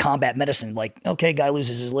skills. My combat medicine, like, okay, guy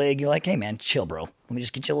loses his leg. You're like, hey man, chill, bro. Let me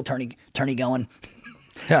just get you a little turny going.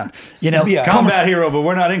 yeah, You know, Yeah. combat hero, but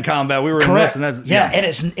we're not in combat. We were in this, and that's yeah. And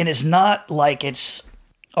it's not like it's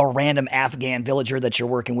a random Afghan villager that you're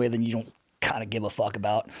working with and you don't kind of give a fuck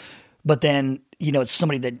about. But then, you know, it's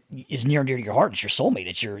somebody that is near and dear to your heart. It's your soulmate.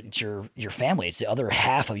 It's your family. It's the other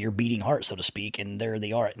half of your beating heart, so to speak. And there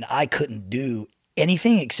they are. And I couldn't do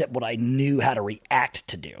anything except what I knew how to react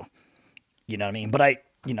to do. You know what I mean? But I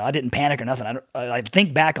didn't panic or nothing. I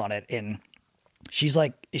think back on it, and she's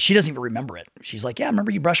like, she doesn't even remember it. She's like, yeah, I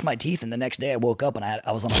remember you brushed my teeth, and the next day I woke up and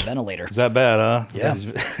I was on a ventilator. Is that bad, huh? Yeah.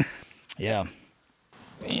 Yeah.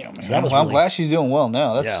 Damn, man. So that was Well, I'm really- glad she's doing well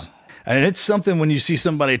now. That's Yeah. And it's something when you see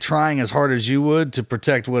somebody trying as hard as you would to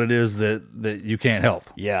protect what it is that you can't help.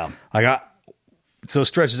 Yeah. Like so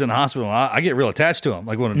Stretch is in the hospital. I get real attached to him.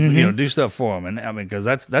 Like want to do stuff for him, and I mean because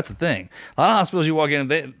that's the thing. A lot of hospitals you walk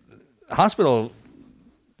in, hospital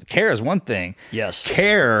care is one thing. Yes.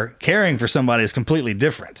 Caring for somebody is completely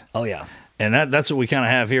different. Oh yeah. And that's what we kind of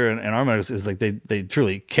have here in our medical is like they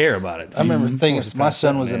truly care about it. I remember thinking Force my past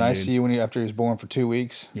son that, was in man, ICU after he was born for 2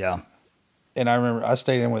 weeks. Yeah. And I remember I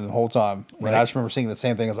stayed in with him the whole time. And I just remember seeing the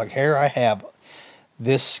same thing. It's like, here I have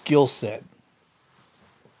this skill set.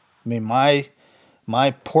 I mean,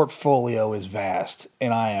 my portfolio is vast,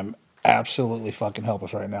 and I am absolutely fucking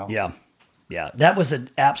helpless right now. Yeah. Yeah. That was an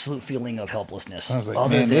absolute feeling of helplessness. I was like, other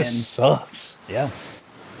man, than this sucks. yeah.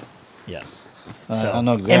 Yeah. I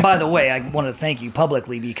know exactly. And by the way, I want to thank you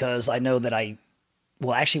publicly because I know that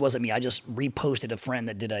well, actually, it wasn't me. I just reposted a friend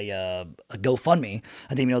that did a GoFundMe. I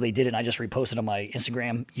didn't even know they did it. And I just reposted on my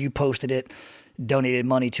Instagram. You posted it, donated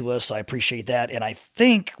money to us. I appreciate that. And I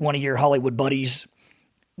think one of your Hollywood buddies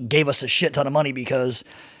gave us a shit ton of money because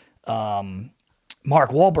Mark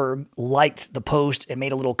Wahlberg liked the post and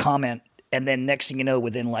made a little comment. And then next thing you know,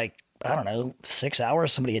 within like, I don't know, 6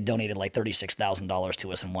 hours, somebody had donated like $36,000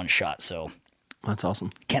 to us in one shot. So That's awesome.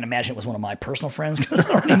 Can't imagine it was one of my personal friends because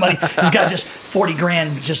anybody has got just 40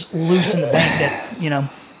 grand just loose in the bank that, you know.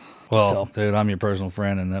 Well, dude, I'm your personal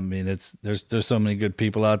friend, and I mean, there's so many good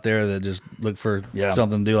people out there that just look for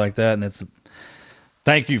something to do like that, and it's.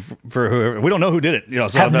 Thank you for whoever. We don't know who did it. You know,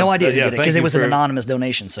 so I have no idea who did it because it was an anonymous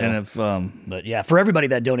donation. So, and if, but yeah, for everybody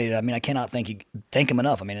that donated, I mean, I cannot thank them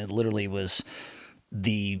enough. I mean, it literally was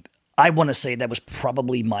I want to say that was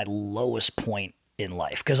probably my lowest point in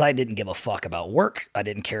life because I didn't give a fuck about work. I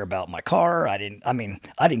didn't care about my car. I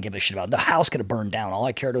didn't give a shit about the house could have burned down. All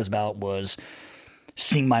I cared about was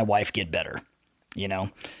seeing my wife get better, you know,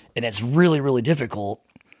 and it's really, really difficult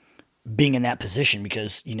being in that position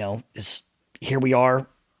because, you know, here we are,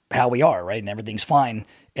 how we are, right? And everything's fine.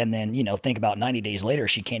 And then, you know, think about 90 days later,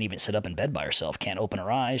 she can't even sit up in bed by herself, can't open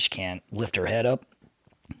her eyes, can't lift her head up.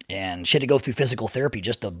 And she had to go through physical therapy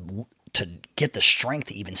just to get the strength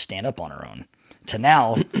to even stand up on her own. To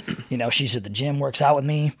now, you know, she's at the gym, works out with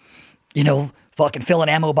me, you know, fucking filling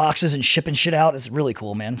ammo boxes and shipping shit out. It's really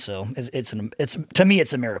cool, man. So it's to me,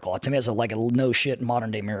 it's a miracle. To me, it's like a no shit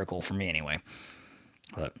modern day miracle for me anyway.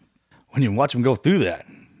 But when you watch them go through that,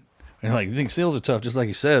 and like, you think SEALs are tough, just like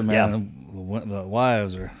you said, man. Yeah. The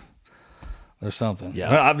wives are, there's something.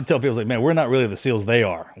 Yeah. I've been telling people, like, man, we're not really the SEAls they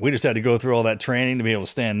are. We just had to go through all that training to be able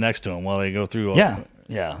to stand next to them while they go through all that.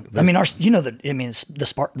 Yeah. I mean,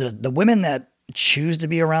 the women that choose to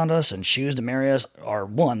be around us and choose to marry us are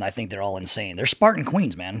I think they're all insane. They're Spartan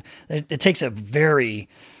queens, man. It takes a very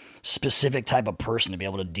specific type of person to be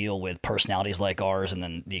able to deal with personalities like ours and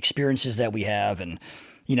then the experiences that we have. And,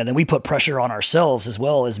 you know, then we put pressure on ourselves as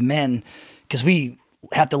well as men because we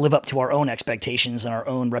have to live up to our own expectations and our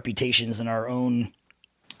own reputations and our own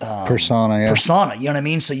persona. Yeah. Persona, you know what I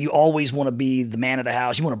mean? So you always want to be the man of the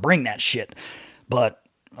house. You want to bring that shit. But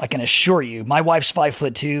I can assure you, my wife's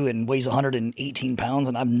 5'2" and weighs 118 pounds,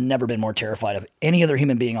 and I've never been more terrified of any other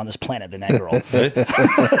human being on this planet than that girl.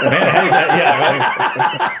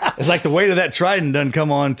 It's like the weight of that trident doesn't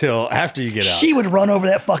come on till after you get out. She would run over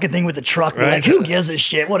that fucking thing with the truck. Right? Like, who gives a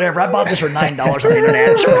shit? Whatever. I bought this for $9 on the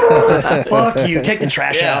internet. Fuck you. Take the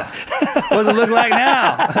trash out. What does it look like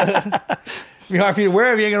now? Be hard for you to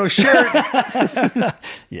wear if you ain't got no shirt.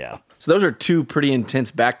 Yeah. So those are two pretty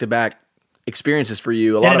intense back-to-back experiences for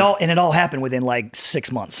you. It all happened within like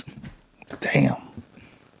 6 months. Damn.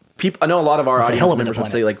 People, I know a lot of our audience members would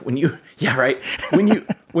say, like, when you're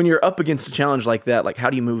up against a challenge like that, like, how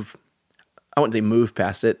do you move? I wouldn't say move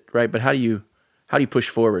past it, right? But how do you push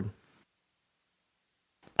forward?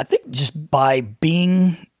 I think just by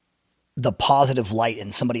being the positive light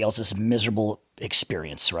in somebody else's miserable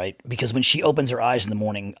experience, right? Because when she opens her eyes in the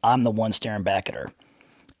morning, I'm the one staring back at her.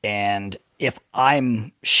 And if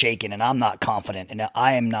I'm shaken and I'm not confident and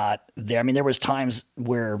I am not there, I mean, there was times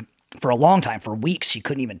where for a long time, for weeks, she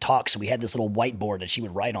couldn't even talk. So we had this little whiteboard that she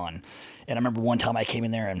would write on. And I remember one time I came in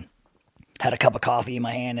there and had a cup of coffee in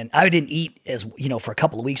my hand and I didn't eat for a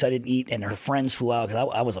couple of weeks I didn't eat and her friends flew out because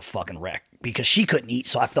I was a fucking wreck because she couldn't eat.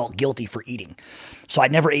 So I felt guilty for eating. So I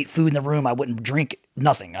never ate food in the room. I wouldn't drink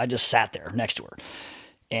nothing. I just sat there next to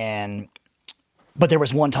her. But there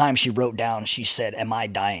was one time she wrote down, she said, "Am I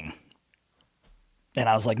dying?" And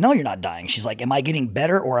I was like, "No, you're not dying." She's like, "Am I getting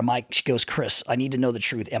better or she goes, "Chris, I need to know the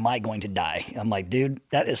truth. Am I going to die?" I'm like, dude,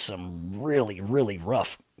 that is some really, really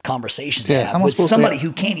rough conversations to have with somebody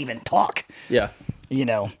who can't even talk. Yeah. You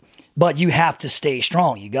know, but you have to stay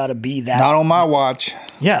strong. You got to be that. Not on my watch.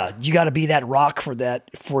 Yeah. You got to be that rock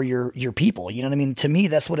for your people. You know what I mean? To me,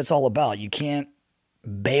 that's what it's all about. You can't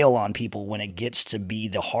bail on people when it gets to be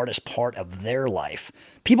the hardest part of their life.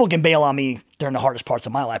 People can bail on me during the hardest parts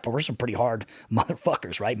of my life, but we're some pretty hard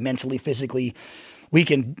motherfuckers, right? Mentally, physically, we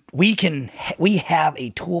have a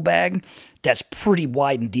tool bag that's pretty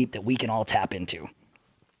wide and deep that we can all tap into.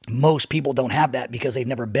 Most people don't have that because they've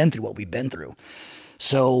never been through what we've been through.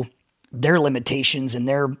 So their limitations and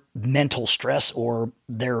their mental stress or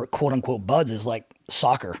their quote unquote buds is like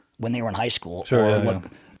soccer when they were in high school. Sure,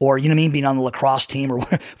 or, you know what I mean? Being on the lacrosse team or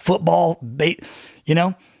football, you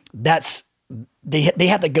know, they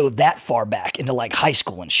have to go that far back into like high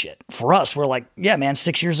school and shit. For us, we're like, yeah, man,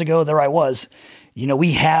 6 years ago, there I was. You know,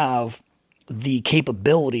 we have the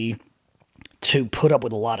capability to put up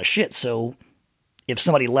with a lot of shit. So if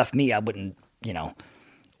somebody left me, I wouldn't, you know,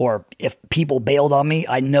 or if people bailed on me,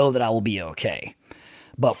 I know that I will be okay.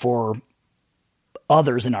 But for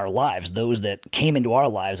others in our lives, those that came into our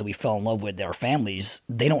lives that we fell in love with, their families,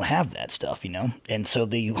 they don't have that stuff, you know? And so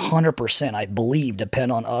the 100%, I believe, depend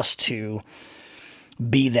on us to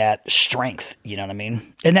be that strength, you know what I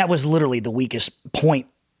mean? And that was literally the weakest point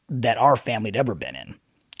that our family had ever been in,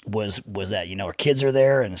 was that, our kids are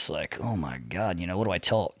there and it's like, oh my God, what do I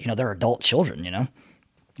tell, they're adult children,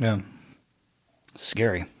 Yeah.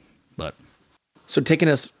 Scary, but. So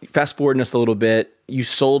fast forwarding us a little bit, you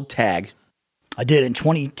sold Tag. I did in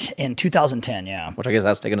 2010. Yeah. Which I guess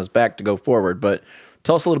that's taking us back to go forward, but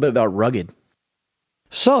tell us a little bit about Rhuged.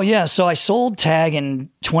 So I sold Tag in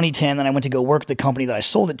 2010, then I went to go work at the company that I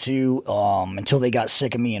sold it to until they got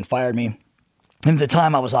sick of me and fired me. And at the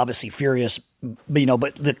time, I was obviously furious,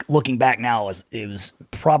 but looking back now, it was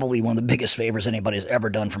probably one of the biggest favors anybody's ever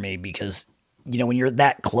done for me because, when you're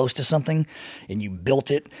that close to something and you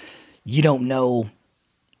built it, you don't know,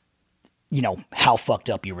 how fucked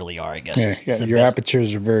up you really are, I guess. Yeah, your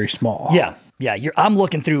apertures are very small. Yeah. I'm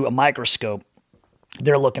looking through a microscope.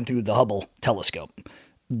 They're looking through the Hubble telescope.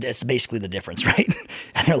 That's basically the difference, right?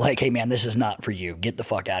 And they're like, hey, man, this is not for you. Get the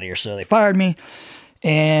fuck out of here. So they fired me.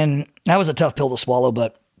 And that was a tough pill to swallow.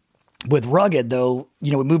 But with Rhuged, though,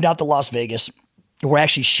 we moved out to Las Vegas. We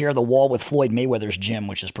actually share the wall with Floyd Mayweather's gym,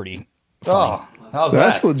 which is pretty funny. Oh, how's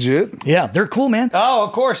That's that? legit. Yeah, they're cool, man. Oh,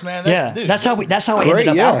 of course, man. Dude, that's how I ended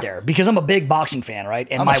up out there because I'm a big boxing fan, right?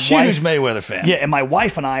 And I'm my a huge Mayweather fan. Yeah, and my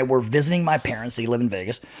wife and I were visiting my parents. They live in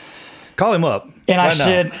Vegas. Call him up. And I right now.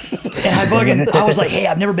 said, I was like, hey,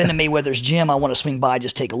 I've never been to Mayweather's gym. I want to swing by,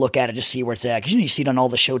 just take a look at it, just see where it's at. Because you see it on all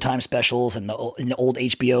the Showtime specials and the old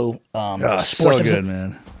HBO sports. So good,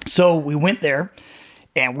 man. So we went there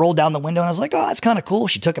and rolled down the window, and I was like, oh, that's kind of cool.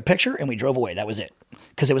 She took a picture, and we drove away. That was it.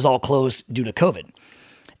 Because it was all closed due to COVID.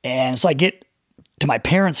 And so I get to my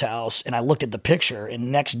parents' house, and I looked at the picture,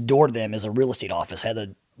 and next door to them is a real estate office. Had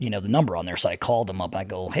the number on there. So I called them up, and I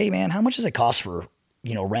go, hey, man, how much does it cost for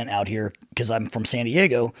rent out here? Because I'm from San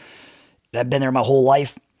Diego. I've been there my whole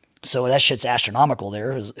life. So that shit's astronomical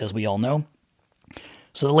there, as we all know.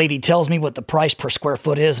 So the lady tells me what the price per square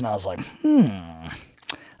foot is. And I was like, I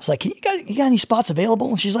was like, you got any spots available?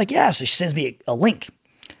 And she's like, yeah. So she sends me a link.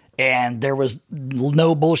 And there was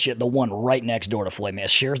no bullshit. The one right next door to Floyd Mayweather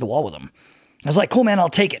shares the wall with him. I was like, cool, man, I'll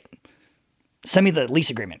take it. Send me the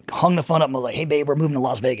lease agreement. Hung the phone up and was like, hey, babe, we're moving to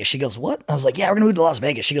Las Vegas. She goes, what? I was like, yeah, we're going to move to Las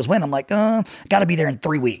Vegas. She goes, when? I'm like, got to be there in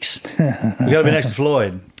 3 weeks. We got to be next to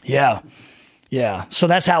Floyd. Yeah. Yeah. So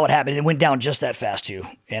that's how it happened. It went down just that fast, too.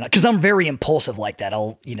 And because I'm very impulsive like that, I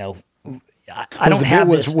don't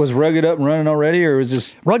have this. Was Rhuged up and running already, or was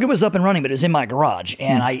just Rhuged was up and running, but it was in my garage.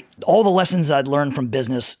 And all the lessons I'd learned from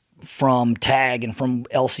business, from Tag and from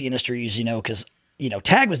LC Industries, because,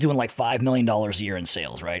 Tag was doing like $5 million a year in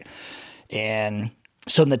sales, right? And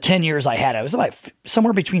so in the 10 years I had, I was about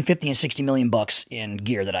somewhere between 50 and 60 million bucks in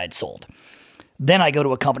gear that I'd sold. Then I go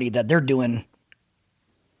to a company that they're doing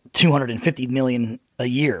 250 million a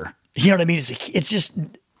year. You know what I mean? It's just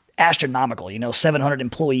astronomical, 700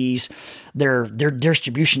 employees. Their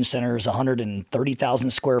distribution center is 130,000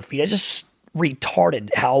 square feet. It's just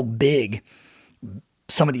retarded how big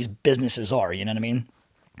some of these businesses are, you know what I mean?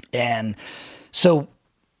 And so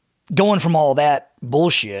going from all that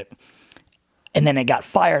bullshit, and then I got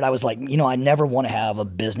fired, I was like, I never want to have a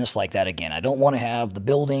business like that again. I don't want to have the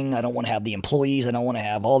building. I don't want to have the employees. I don't want to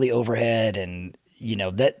have all the overhead and,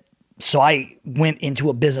 that. So I went into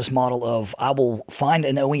a business model of I will find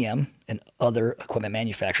an OEM, an other equipment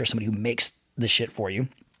manufacturer, somebody who makes the shit for you.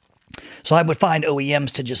 So I would find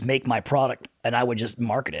OEMs to just make my product and I would just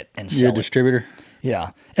market it and sell you're a distributor?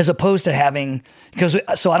 Yeah. As opposed to having,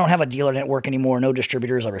 so I don't have a dealer network anymore, no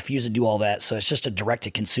distributors. I refuse to do all that. So it's just a direct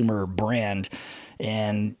to consumer brand.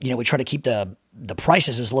 And, we try to keep the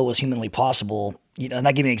prices as low as humanly possible. And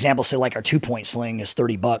I give you an example. Say like our 2-point sling is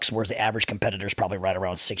 $30, whereas the average competitor is probably right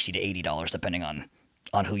around $60 to $80, depending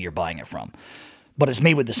on who you're buying it from. But it's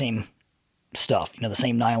made with the same stuff, the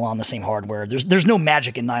same nylon, the same hardware. There's no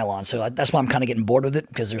magic in nylon. So that's why I'm kind of getting bored with it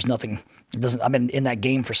because there's nothing, I've been in that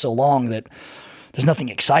game for so long that there's nothing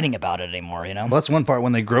exciting about it anymore, Well, that's one part.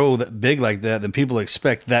 When they grow that big like that, then people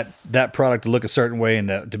expect that product to look a certain way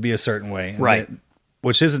and to be a certain way. Right.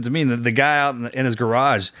 Which isn't to me. The guy out in his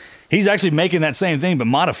garage, he's actually making that same thing, but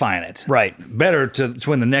modifying it. Right. Better to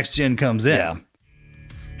when the next gen comes in. Yeah.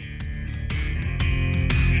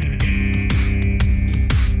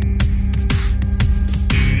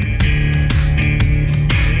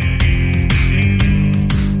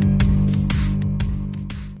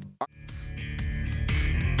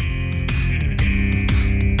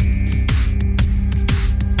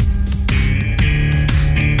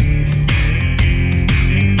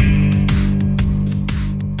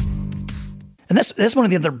 And that's one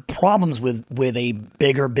of the other problems with a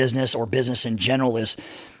bigger business or business in general is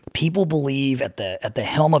people believe at the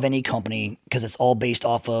helm of any company, because it's all based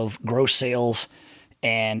off of gross sales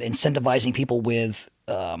and incentivizing people with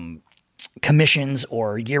commissions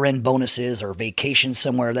or year-end bonuses or vacations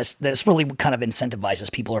somewhere. That's really what kind of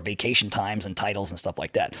incentivizes people, or vacation times and titles and stuff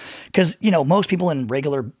like that. Because, most people in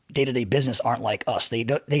regular day-to-day business aren't like us.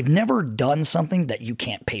 They've never done something that you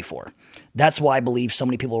can't pay for. That's why I believe so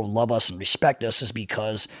many people love us and respect us, is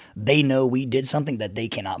because they know we did something that they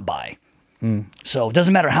cannot buy. So it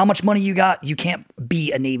doesn't matter how much money you got, you can't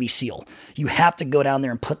be a Navy SEAL. You have to go down there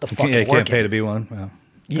and put the fucking work in. You can't pay to be one. Well.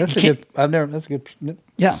 That's a good,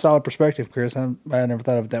 solid perspective, Chris. I never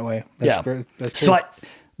thought of it that way. That's great. That's so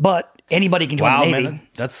but anybody can join the Navy. Man,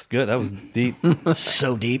 that's good. That was deep.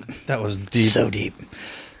 So deep. That was deep. So deep.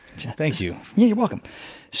 Thank you. Yeah, you're welcome.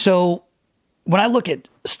 So when I look at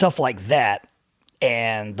stuff like that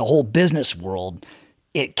and the whole business world,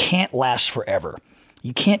 it can't last forever.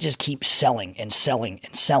 You can't just keep selling and selling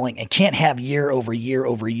and selling, and can't have year over year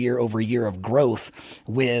over year over year of growth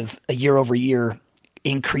with a year over year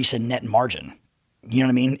increase in net margin. You know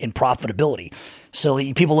what I mean? In profitability. So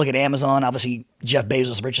people look at Amazon, obviously Jeff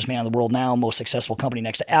Bezos, the richest man in the world now, most successful company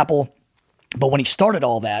next to Apple. But when he started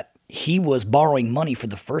all that, he was borrowing money for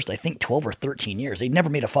the first, I think, 12 or 13 years. They'd never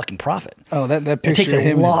made a fucking profit. Oh, that picture of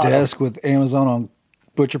him at his desk with Amazon on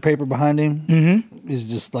butcher paper behind him is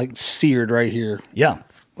just like seared right here. Yeah.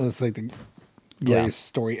 It's like the greatest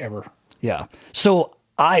story ever. Yeah. So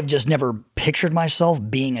I've just never pictured myself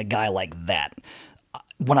being a guy like that.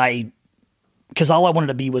 Because all I wanted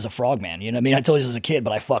to be was a frogman. You know what I mean? I told you this as a kid,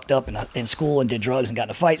 but I fucked up in school and did drugs and got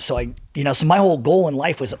in a fight. So so my whole goal in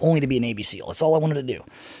life was only to be a Navy SEAL. That's all I wanted to do.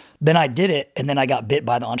 Then I did it, and then I got bit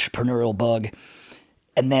by the entrepreneurial bug.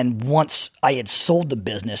 And then once I had sold the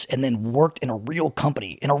business and then worked in a real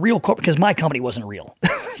company, because my company wasn't real.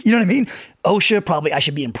 You know what I mean? OSHA, I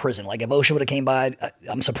should be in prison. Like if OSHA would have came by,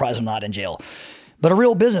 I'm surprised I'm not in jail. But a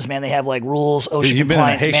real business, man, they have like rules, OSHA You've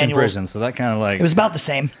compliance been in a Haitian manuals. prison, so that kind of like... It was about the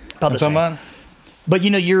same. About the same. But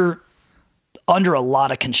you're under a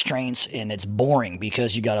lot of constraints, and it's boring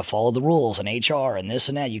because you got to follow the rules and HR and this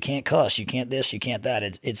and that. You can't cuss, you can't this, you can't that.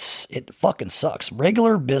 It fucking sucks.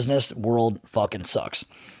 Regular business world fucking sucks.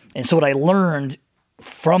 And so what I learned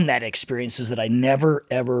from that experience is that I never,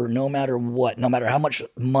 ever, no matter what, no matter how much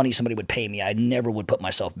money somebody would pay me, I never would put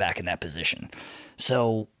myself back in that position.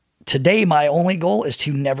 So today, my only goal is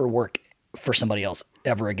to never work for somebody else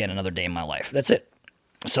ever again another day in my life. That's it.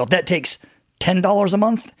 So if that takes $10 a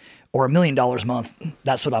month or $1 million a month,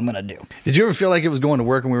 that's what I'm going to do. Did you ever feel like it was going to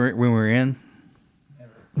work when we were in?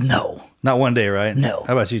 No. Not one day, right? No.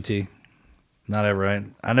 How about you, T? Not ever, right?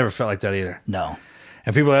 I never felt like that either. No.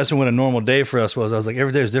 And people asked me what a normal day for us was. I was like,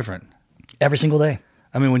 every day is different. Every single day.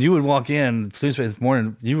 I mean, when you would walk in, this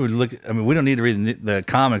morning, you would look. I mean, we don't need to read the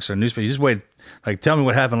comics or newspaper. You just wait. Like, tell me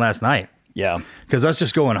what happened last night. Yeah. Because us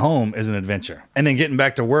just going home is an adventure, and then getting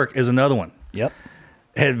back to work is another one. Yep.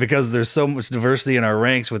 And because there's so much diversity in our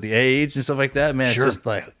ranks with the age and stuff like that, man, Sure. it's just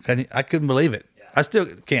like I couldn't believe it. Yeah. I still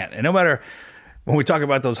can't. And no matter when we talk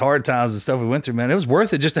about those hard times and stuff we went through, man, it was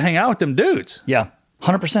worth it just to hang out with them dudes. Yeah.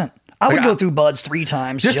 100%. I would go through Buds 3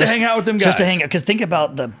 times just to hang out with them guys. Just to hang out, because think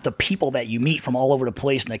about the people that you meet from all over the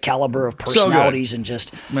place and the caliber of personalities and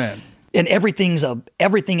just man. And everything is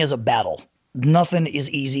a battle. Nothing is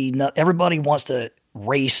easy. Everybody wants to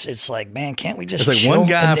race. It's like, man, can't we just? It's like chill? one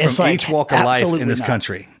guy from each walk of life in this not.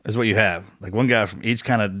 country is what you have. Like one guy from each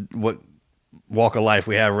kind of what walk of life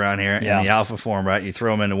we have around here in the alpha form, right? You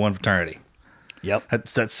throw them into one fraternity. Yep.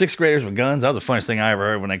 That's 6th graders with guns. That was the funniest thing I ever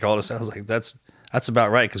heard when they called us. I was like, that's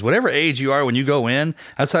about right. Because whatever age you are when you go in,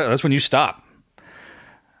 that's when you stop.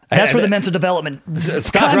 That's where the mental development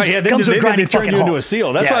stops, comes, right? Yeah, comes with grinding turn you fucking into a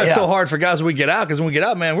SEAL. That's why it's yeah. so hard for guys when we get out. Because when we get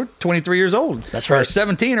out, man, we're 23 years old. That's right. Or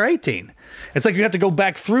 17 or 18. It's like you have to go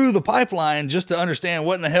back through the pipeline just to understand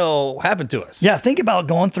what in the hell happened to us. Yeah, think about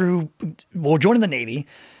joining the Navy,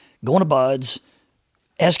 going to Buds,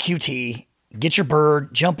 SQT, get your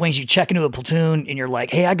bird, jump wings, you check into a platoon, and you're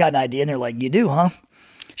like, hey, I got an idea. And they're like, you do, huh?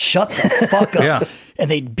 Shut the fuck up. Yeah. And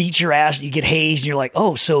they beat your ass, you get hazed, and you're like,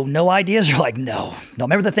 oh, so no ideas? You're like, no.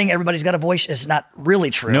 Remember the thing, everybody's got a voice? It's not really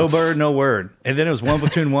true. No bird, no word. And then it was 1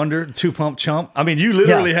 platoon wonder, 2 pump chump. I mean, you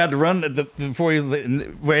literally had to run before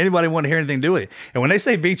where anybody wanted to hear anything do it. And when they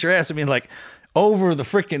say beat your ass, I mean like over the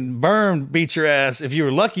freaking berm, beat your ass. If you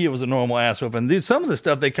were lucky, it was a normal ass whooping. Dude, some of the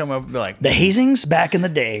stuff they come up and be like. The hazings back in the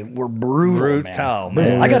day were brutal,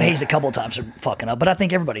 man. I got hazed a couple of times for fucking up, but I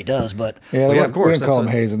think everybody does. But yeah, of course. We didn't call them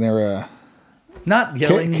hazing. They're not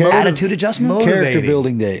yelling. Attitude adjustment? Character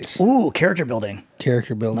building days. Ooh, character building.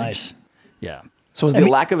 Character building. Nice. Yeah. So was the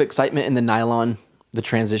lack of excitement in the nylon the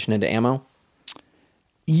transition into ammo?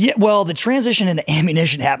 Yeah, well, the transition into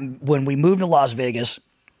ammunition happened when we moved to Las Vegas.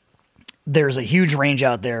 There's a huge range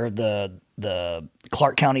out there. The the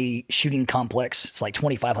Clark County shooting complex. It's like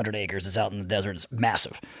 2,500 acres. It's out in the desert. It's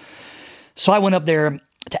massive. So I went up there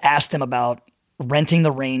to ask them about renting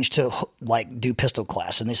the range to like do pistol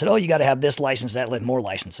class. And they said, oh, you got to have this license, that, more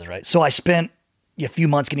licenses, right? So I spent a few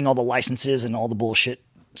months getting all the licenses and all the bullshit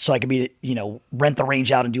so I could be, rent the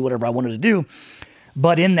range out and do whatever I wanted to do.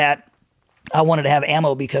 But in that, I wanted to have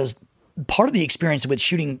ammo because part of the experience with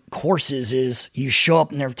shooting courses is you show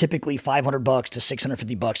up and they're typically $500 to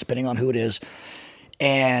 $650, depending on who it is.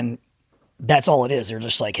 And that's all it is. They're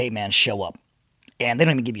just like, hey man, show up. And they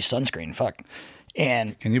don't even give you sunscreen. Fuck.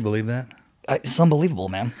 And can you believe that? It's unbelievable,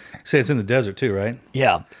 man. Say it's in the desert too, right?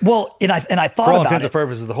 Yeah. Well, and I thought for all about intents it. and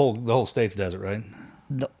purposes, the whole state's desert, right?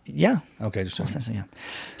 Yeah. Okay, just checking. Yeah.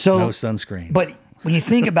 So no sunscreen. But when you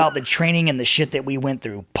think about the training and the shit that we went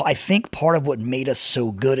through, I think part of what made us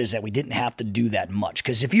so good is that we didn't have to do that much.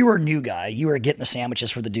 Because if you were a new guy, you were getting the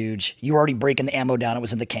sandwiches for the dudes. You were already breaking the ammo down. It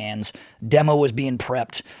was in the cans. Demo was being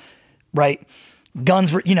prepped, right?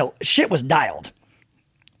 Guns were, shit was dialed.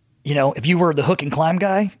 If you were the hook and climb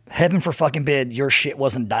guy, heaven for fucking bid, your shit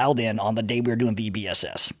wasn't dialed in on the day we were doing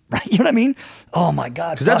VBSS, right? You know what I mean? Oh my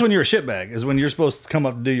God. Because that's when you're a shitbag, is when you're supposed to come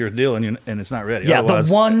up and do your deal and it's not ready. Yeah, Otherwise,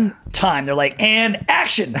 the one time they're like, and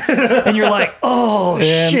action. And you're like, oh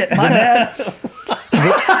shit, my bad.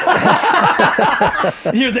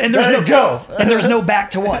 And there's no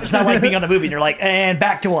back to one. It's not like being on a movie and you're like, and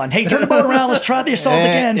back to one. Hey, turn the boat around. Let's try the assault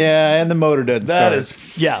again. Yeah, and the motor doesn't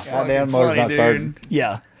start. Yeah. Goddamn motor's not starting.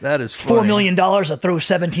 Yeah. That is funny. $4 million to throw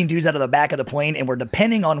 17 dudes out of the back of the plane, and we're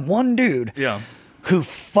depending on one dude who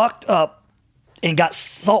fucked up and got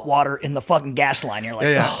salt water in the fucking gas line. You're like,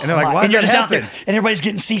 oh, and they're like, why and did you're that just out happen? there, and everybody's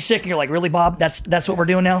getting seasick, and you're like, really, Bob? That's what we're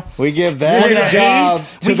doing now? We give that job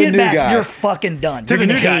to the new guy. You're fucking done. To You're the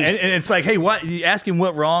new getting guy. hazed. And it's like, hey, what? You ask him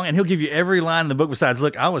what wrong, and he'll give you every line in the book besides,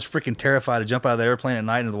 look, I was freaking terrified to jump out of the airplane at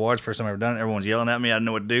night into the water. It's the first time I've ever done it. Everyone's yelling at me. I didn't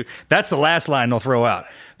know what to do. That's the last line they'll throw out.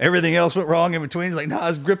 Everything else went wrong in between. He's like, no, I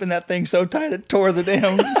was gripping that thing so tight it tore the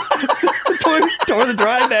damn, tore the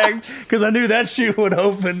dry bag because I knew that shoe would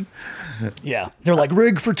open. Yeah. They're like,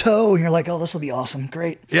 rig for tow. And you're like, oh, this will be awesome.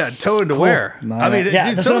 Great. Yeah, towing to where? Nice. I mean, Yeah,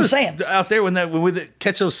 dude, that's what I'm saying. Out there when we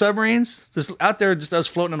catch those submarines, just out there, just us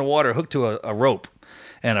floating in the water, hooked to a rope,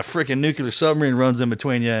 and a freaking nuclear submarine runs in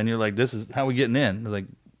between you, and you're like, this is how we getting in. They're like,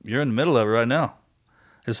 you're in the middle of it right now.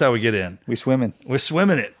 This is how we get in. We swimming. We're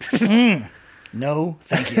swimming it. No,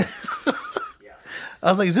 thank you. I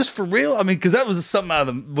was like, is this for real? I mean, because that was something out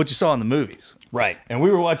of what you saw in the movies. Right. And we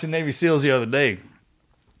were watching Navy SEALs the other day,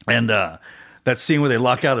 and that scene where they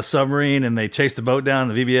lock out a submarine and they chase the boat down,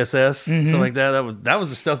 the VBSS, something like that. That was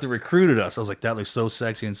the stuff that recruited us. I was like, that looks so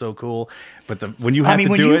sexy and so cool. But when you have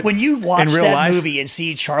to do it, when you watch in real that life, movie and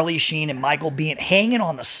see Charlie Sheen and Michael Biehn hanging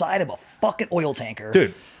on the side of a fucking oil tanker,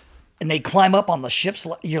 dude, and they climb up on the ship's,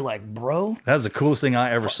 you're like, bro, that was the coolest thing I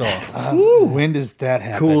ever saw. When does that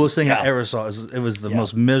happen? Coolest thing Yeah. I ever saw. It was the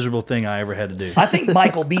most miserable thing I ever had to do. I think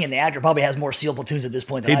Michael Biehn, the actor, probably has more SEAL platoons at this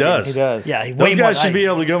point than He I do. does. He does. Yeah, Those guys should be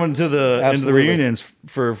able to go into the Absolutely. reunions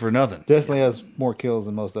for nothing, Definitely has more kills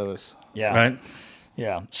than most of us. Yeah. right?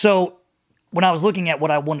 Yeah. So when I was looking at what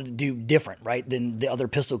I wanted to do different, right, than the other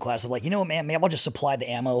pistol classes, like, you know what, man, maybe I'll just supply the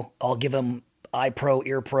ammo. I'll give them eye pro,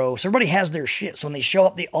 ear pro. So everybody has their shit. So when they show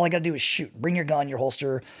up, all I got to do is shoot. Bring your gun, your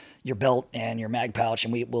holster, your belt, and your mag pouch,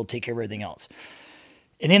 and we'll take care of everything else.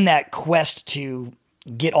 And in that quest to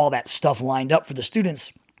get all that stuff lined up for the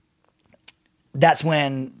students, that's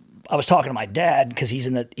when I was talking to my dad, because he's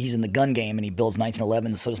in the gun game and he builds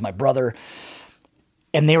 1911s. So does my brother.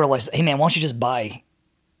 And they were like, hey man, why don't you just buy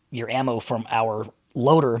your ammo from our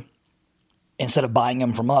loader instead of buying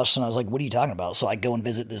them from us? And I was like, what are you talking about? So I go and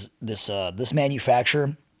visit this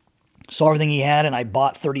manufacturer, saw everything he had, and I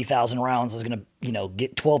bought 30,000 rounds. I was going to,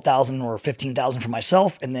 get 12,000 or 15,000 for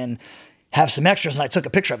myself and then have some extras. And I took a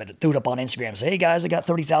picture of it, threw it up on Instagram and said, hey guys, I got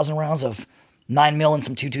 30,000 rounds of 9mm and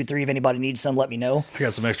some 223. If anybody needs some, let me know. I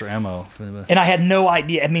got some extra ammo. And I had no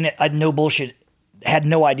idea. I mean, I had no bullshit. Had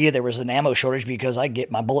no idea there was an ammo shortage because I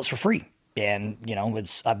get my bullets for free. And,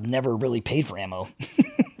 I've never really paid for ammo,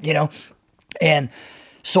 And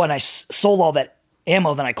so when I sold all that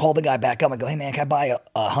ammo, then I called the guy back up. I go, hey man, can I buy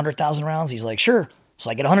 100,000 rounds? He's like, sure.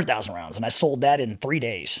 So I get 100,000 rounds, and I sold that in 3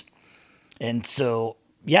 days. And so,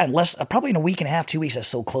 yeah, probably in a week and a half, 2 weeks, I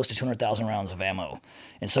sold close to 200,000 rounds of ammo.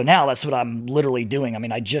 And so now that's what I'm literally doing. I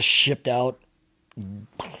mean, I just shipped out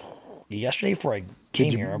yesterday before I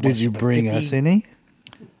came here. Did you bring us any?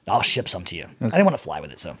 I'll ship some to you. Okay. I didn't want to fly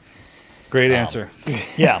with it, so. Great answer.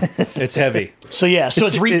 Yeah. It's heavy. So yeah, so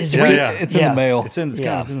it's in the mail. It's in the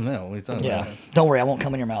mail. What are you talking about? Don't worry, I won't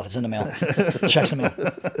come in your mouth. It's in the mail. Check some in.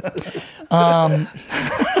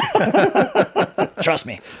 Trust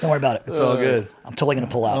me. Don't worry about it. It's all good. I'm totally going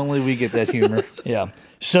to pull out. Only we get that humor. Yeah.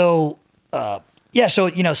 So,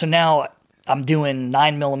 so now I'm doing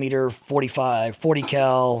 9mm, 45, 40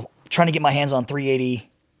 cal, trying to get my hands on 380,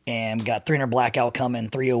 and got 300 blackout coming,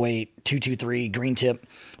 308, 223, green tip.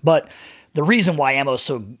 But the reason why ammo is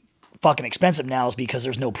so fucking expensive now is because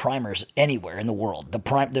there's no primers anywhere in the world.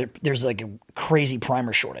 There's like a crazy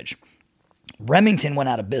primer shortage. Remington went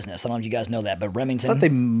out of business. I don't know if you guys know that, but Remington,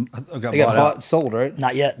 They got sold, right?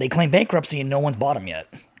 not yet. They claim bankruptcy and no one's bought them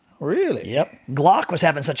yet. Really? Yep. Glock was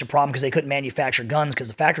having such a problem because they couldn't manufacture guns because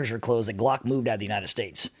the factories were closed that Glock moved out of the United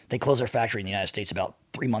States. They closed their factory in the United States about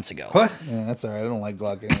 3 months ago. What? Yeah, that's all right. I don't like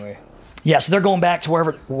Glock anyway. Yeah, so they're going back to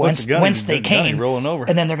wherever whence they came, rolling over,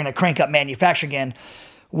 and then they're going to crank up manufacture again.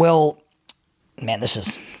 Well, man, this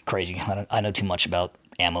is crazy. I know too much about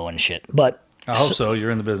ammo and shit, but I hope so.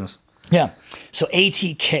 You're in the business. Yeah. So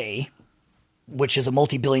ATK, which is a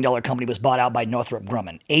multi-billion-dollar company, was bought out by Northrop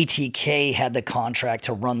Grumman. ATK had the contract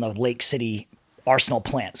to run the Lake City arsenal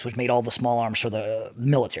plants, which made all the small arms for the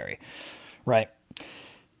military, right?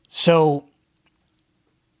 So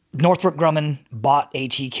Northrop Grumman bought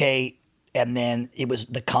ATK, and then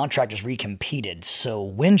the contract was recompeted. So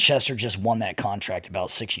Winchester just won that contract about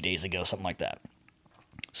 60 days ago, something like that.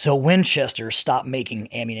 So Winchester stopped making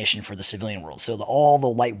ammunition for the civilian world. So all the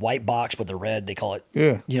light white box with the red, they call it,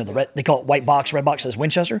 the red, they call it white box, red box says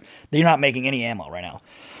Winchester. They're not making any ammo right now.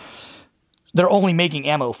 They're only making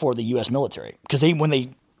ammo for the U.S. military because when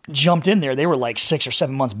they jumped in there, they were like 6 or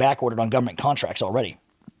 7 months back ordered on government contracts already.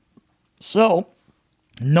 So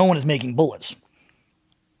no one is making bullets.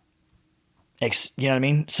 You know what I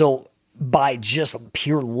mean? So by just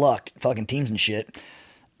pure luck, fucking teams and shit,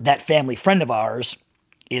 that family friend of ours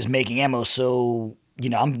is making ammo. So,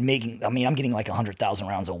 I'm getting like 100,000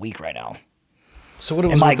 rounds a week right now. So what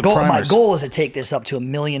was my with the primers? My goal is to take this up to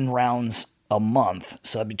 1 million rounds a month.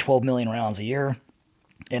 So that'd be 12 million rounds a year.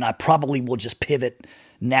 And I probably will just pivot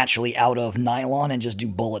naturally out of nylon and just do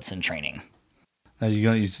bullets and training. Now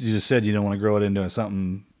you just said you don't want to grow it into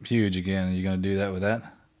something huge again. Are you going to do that with that?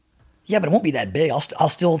 Yeah, but it won't be that big. I'll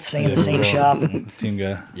still stay in the same shop. And, team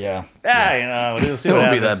guy. Yeah. We'll see It what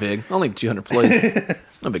won't be happens. that big. Only 200 plays.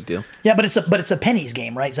 No big deal. Yeah, but it's a pennies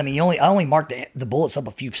game, right? I mean, I only mark the bullets up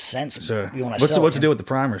a few cents. Sure. When I What's sell the deal with the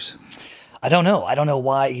primers? I don't know. I don't know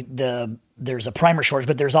why there's a primer shortage,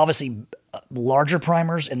 but there's obviously larger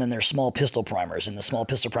primers and then there's small pistol primers, and the small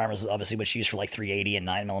pistol primers is obviously what's used for like 380 and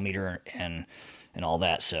 9mm and all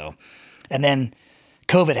that. So, and then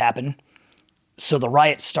COVID happened, so the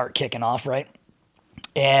riots start kicking off, right?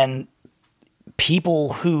 And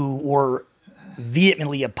people who were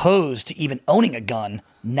vehemently opposed to even owning a gun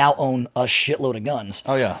now own a shitload of guns.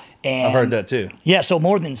 Oh yeah, And I've heard that too. Yeah, so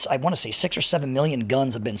more than, I want to say 6 or 7 million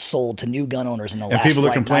guns have been sold to new gun owners in the last, And people are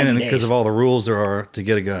like, complaining 90 because days. of all the rules there are to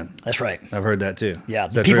get a gun. That's right. I've heard that too. Yeah,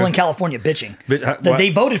 Is the that people true? in California bitching. Why-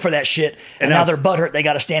 They voted for that shit, and now now it's- they're butthurt. They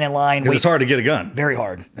got to stand in line. Because it's hard to get a gun. Very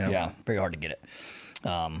hard. Yeah. Yeah, very hard to get it.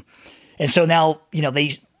 And so now,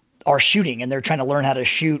 they are shooting, and they're trying to learn how to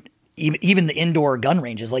shoot. Even the indoor gun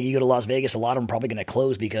ranges, like you go to Las Vegas, a lot of them are probably going to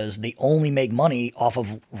close because they only make money off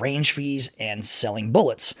of range fees and selling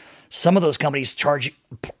bullets. Some of those companies charge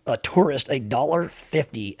a tourist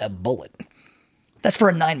 $1.50 a bullet. That's for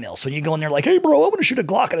a 9mm. So you go in there like, hey, bro, I want to shoot a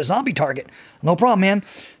Glock at a zombie target. No problem, man.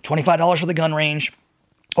 $25 for the gun range.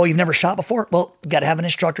 Oh, you've never shot before? Well, you got to have an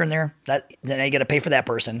instructor in there. Then you got to pay for that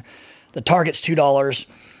person. The target's $2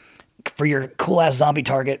 for your cool-ass zombie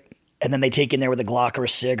target. And then they take in there with a Glock or a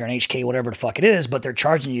SIG or an HK, whatever the fuck it is, but they're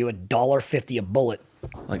charging you $1.50 a bullet.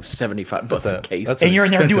 Like 75 bucks a case. that's And you're in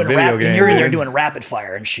there expensive doing video game, you're in there dude. doing rapid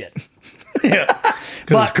fire and shit. Because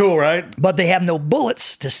it's cool, right? But they have no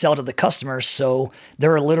bullets to sell to the customers, so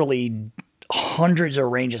there are literally hundreds of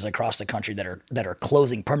ranges across the country that are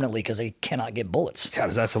closing permanently because they cannot get bullets.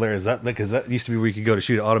 God, that's hilarious. Because that used to be where you could go to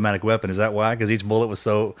shoot an automatic weapon. Is that why? Because each bullet was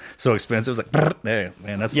so expensive. It was like, there,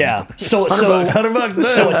 man, that's Yeah. So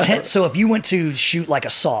 $100. So if you went to shoot like a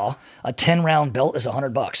saw, a 10-round belt is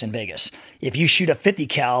 $100 in Vegas. If you shoot a 50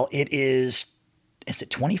 cal, it is it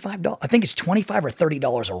 $25? I think it's $25 or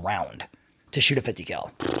 $30 a round to shoot a 50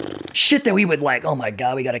 cal. Shit that we would like, oh my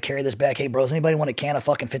God, we got to carry this back. Hey bros, anybody want a can of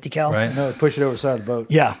fucking 50 cal? Right. No, push it over the side of the boat.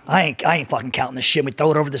 Yeah, I ain't fucking counting this shit. We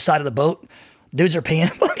throw it over the side of the boat. Dudes are paying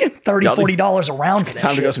fucking $30, Y'all $40 a round for that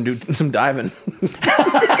Time shit. to go some diving.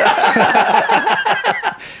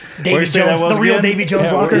 Davy say that Jones, was the real again? Davy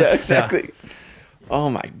Jones Yeah, locker. Yeah, exactly. Oh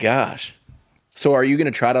my gosh. So are you going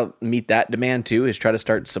to try to meet that demand too? Is try to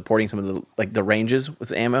start supporting some of the ranges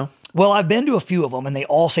with ammo? Well, I've been to a few of them, and they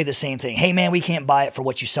all say the same thing. Hey, man, we can't buy it for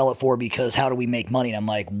what you sell it for because how do we make money? And I'm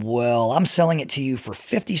like, well, I'm selling it to you for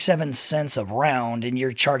 57 cents a round, and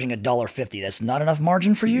you're charging $1.50. That's not enough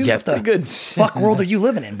margin for you? Yeah, what pretty the good. fuck world are you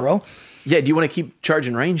living in, bro? Yeah, do you want to keep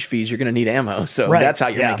charging range fees? You're going to need ammo, so Right, that's how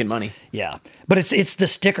you're yeah. making money. Yeah, but it's the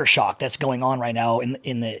sticker shock that's going on right now in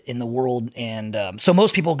the world, and so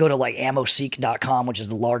most people go to like ammoseek.com, which is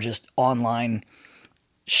the largest online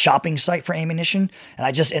shopping site for ammunition, and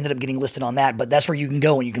I just ended up getting listed on that. But that's where you can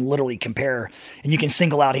go and you can literally compare, and you can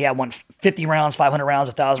single out. Hey, I want 50 rounds, 500 rounds,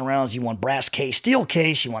 1,000 rounds. You want brass case, steel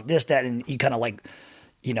case. You want this, that, and you kind of like,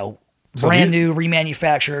 brand new,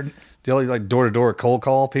 remanufactured. Do you like door-to-door cold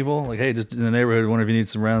call people? Like, hey, just in the neighborhood, wonder if you need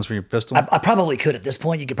some rounds for your pistol? I probably could at this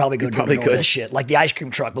point. You could probably go probably door to door could. this shit, like the ice cream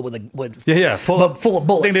truck, but with Yeah. but full of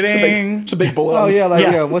bullets. Ding, ding, ding. It's a big bullet. Oh yeah, like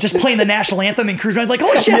Yeah, what's just playing the national anthem and cruise around like,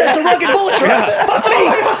 oh shit, that's a rugged bullet truck. Fuck me.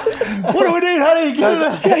 What do we need, honey?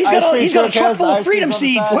 Yeah, he's got a truck full of freedom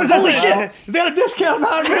seeds. What is that? Holy shit. They got a discount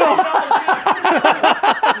on real.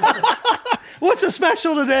 What's the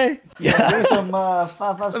special today? There's some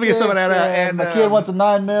 5.56. Let me get some of that, and, my kid wants a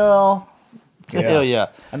 9mm. Hell yeah!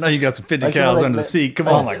 I know you got some 50 Like, cals like under the that- seat. Come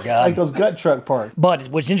Oh on. my God. Like those gut truck parts. But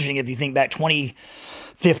what's interesting, if you think back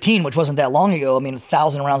 2015, which wasn't that long ago, I mean,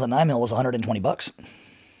 1,000 rounds of 9mm was $120.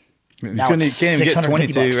 You Now can't it's even get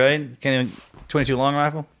 650 22, bucks. right? Can't even 22 long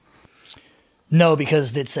rifle? No,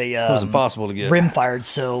 because it's a It was impossible to get. rim fired,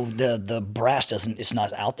 so the brass it's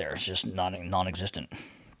not out there. It's just non-existent.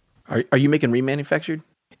 Are you making remanufactured?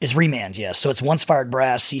 It's remand, yes. So it's once fired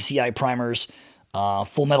brass, CCI primers,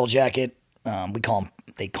 full metal jacket. They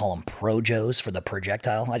call them projos for the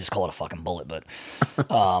projectile. I just call it a fucking bullet, but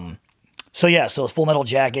so it's full metal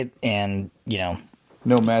jacket and No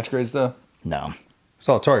match grade stuff. no, It's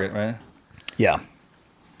all target, right? yeah.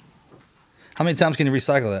 How many times can you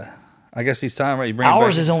recycle that? I guess each time, right? You bring it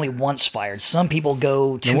Ours back. is only once fired. Some people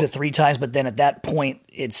go 2 to 3 times, but then at that point,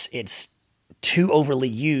 it's too overly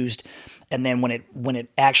used. And then when it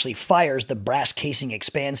actually fires, the brass casing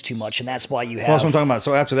expands too much, and that's why you have. Well, that's what I'm talking about.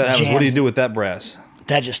 So after that happens, what do you jams. do with that brass?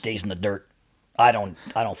 That just stays in the dirt. I don't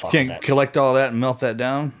fuck with Can't that. collect all that and melt that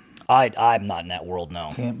down? I'm not in that world.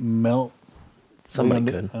 No. Can't melt.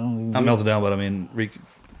 Somebody could. Not melt it down, but I mean,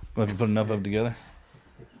 if you put enough of it together.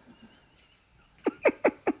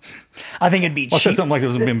 I think it'd be Well, I said cheap. something like it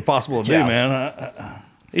was impossible to Yeah. do, man.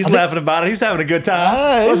 He's laughing about it. He's having a good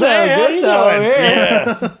time. He's having a good time.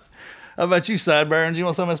 Yeah. How about you, Sideburns? You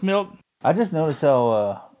want some of this milk? I just noticed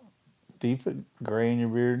how deep it gray in your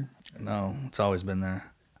beard. No, it's always been there.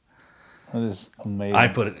 That is amazing. I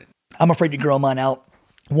put it. I'm afraid to grow mine out.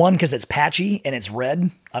 One, because it's patchy and it's red.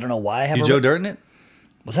 I don't know why I have You a Joe Dirt in it?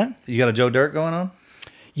 What's that? You got a Joe Dirt going on?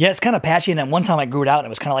 Yeah, it's kind of patchy. And then one time I grew it out and it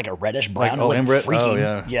was kind of like a reddish brown. Like, oh, It looked inbred? freaking. Oh,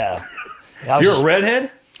 yeah. Yeah. I was You're just- a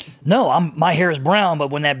redhead? No, my hair is brown, but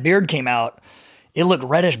when that beard came out, it looked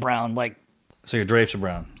reddish brown, like So your drapes are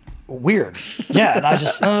brown. weird. Yeah, and I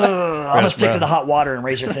just, I'm going to Reddish stick to brown. the hot water and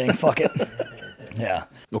razor thing. Fuck it. Yeah.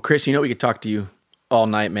 Well, Chris, we could talk to you all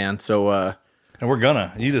night, man. So, And we're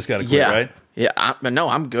gonna. You just got to quit, yeah. right? Yeah. No,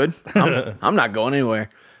 I'm good. I'm not going anywhere.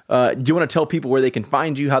 Do you want to tell people where they can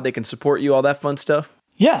find you, how they can support you, all that fun stuff?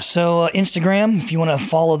 Yeah, so Instagram, if you want to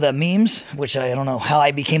follow the memes, which I don't know how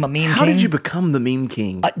I became a meme How king. did you become the meme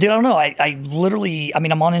king? I don't know. I literally, I'm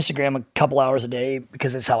on Instagram a couple hours a day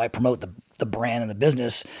because it's how I promote the brand and the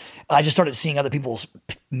business. I just started seeing other people's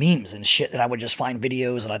memes and shit, and I would just find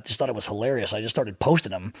videos, and I just thought it was hilarious. I just started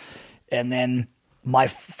posting them, and then my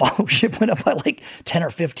followership went up by like 10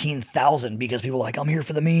 or 15,000 because people were like, I'm here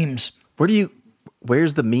for the memes.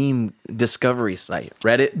 Where's the meme discovery site?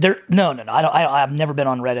 Reddit? No. I've never been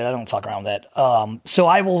on Reddit. I don't fuck around with that. So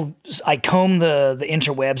I comb the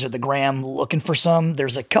interwebs or the gram looking for some.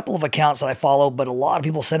 There's a couple of accounts that I follow, but a lot of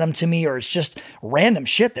people send them to me, or it's just random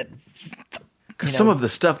shit that Because some of the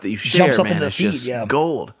stuff that you share, jumps up man, in the is feed, just yeah.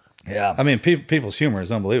 gold. yeah. I mean, people's humor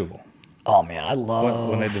is unbelievable Oh man, I love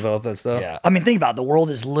when they develop that stuff. Yeah, I mean, think about it. The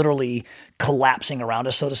world is literally collapsing around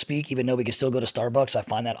us, so to speak. Even though we can still go to Starbucks, I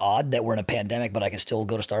find that odd that we're in a pandemic, but I can still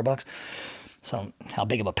go to Starbucks. So, how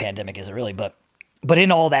big of a pandemic is it really? But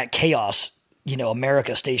in all that chaos,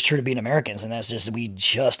 America stays true to being Americans, and that's just we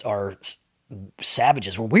just are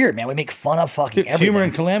savages. We're weird, man. We make fun of fucking everything. Humor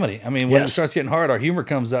and calamity. I mean, when it Yes. starts getting hard, our humor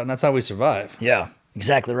comes out, and that's how we survive. Yeah,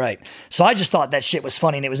 exactly right. So I just thought that shit was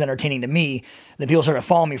funny and it was entertaining to me. Then people started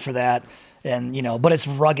following me for that. And, but it's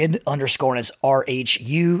Rhuged _ and it's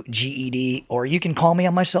RHUGED. Or you can call me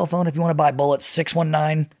on my cell phone if you want to buy bullets,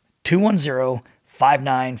 619-210-5685.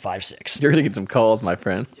 5'9", 5'6". You're gonna get some calls, my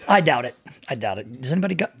friend. I doubt it. Does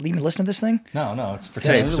anybody leave me listen to this thing? No, it's for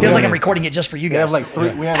tape. Feels like I'm recording it just for you We have guys. like three.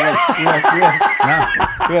 We have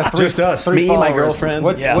three. Just us. Three Me, my followers. girlfriend.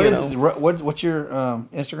 What's Yeah. what's your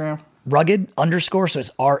Instagram? Rhuged _, so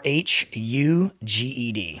it's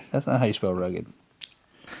RHUGED. That's not how you spell rugged.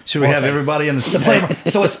 Should we have everybody in the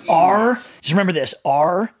So it's R. Just remember this: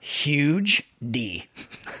 R huge D.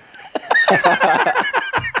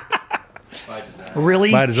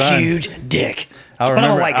 Really By design. huge dick. I'll But I'm a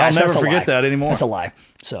remember- white guy, I'll so never that's a forget lie. that anymore. That's a lie.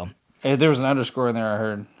 So Hey, there was an underscore in there. I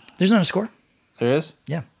heard there's an underscore. there is.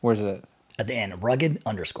 Yeah, Where's it at? at the end, Rhuged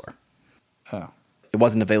 _. Oh, It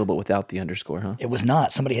wasn't available without the underscore, huh? It was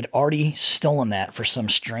not. Somebody had already stolen that for some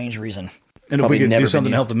strange reason. And if Probably we could never do been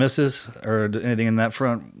something to help used. the missus or do anything in that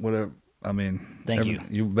front, whatever. I mean, Thank you.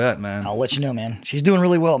 You bet, man. I'll let you know, man. She's doing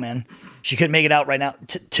really well, man. She couldn't make it out right now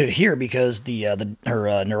to here because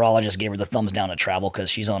her neurologist gave her the thumbs down to travel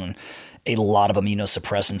because she's on a lot of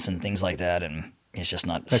immunosuppressants and things like that, and it's just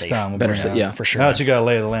not Next safe. time, we'll Better bring say- it out. yeah. For sure. Now that you got to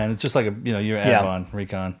lay of the land, it's just like your Avalon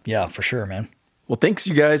recon. Yeah, for sure, man. Well, thanks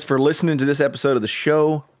you guys for listening to this episode of the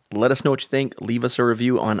show. Let us know what you think. Leave us a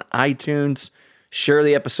review on iTunes. Share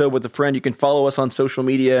the episode with a friend. You can follow us on social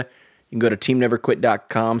media. You can go to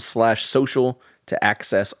teamneverquit.com/social to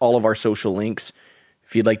access all of our social links.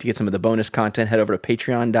 If you'd like to get some of the bonus content, head over to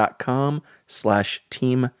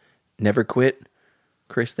patreon.com/teamneverquit.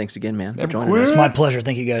 Chris, thanks again, man, for joining us. It's my pleasure.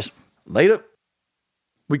 Thank you, guys. Later.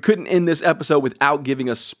 We couldn't end this episode without giving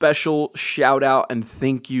a special shout out and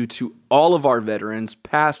thank you to all of our veterans,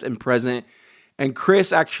 past and present. And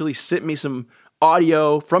Chris actually sent me some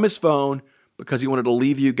audio from his phone because he wanted to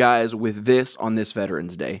leave you guys with this on this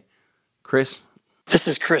Veterans Day. Chris? This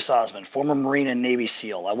is Chris Osman, former Marine and Navy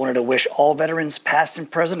SEAL. I wanted to wish all veterans, past and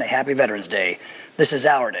present, a happy Veterans Day. This is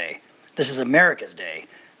our day. This is America's day.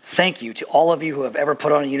 Thank you to all of you who have ever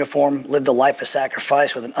put on a uniform, lived a life of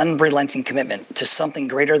sacrifice with an unrelenting commitment to something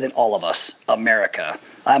greater than all of us, America.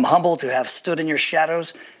 I am humbled to have stood in your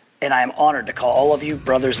shadows, and I am honored to call all of you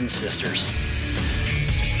brothers and sisters.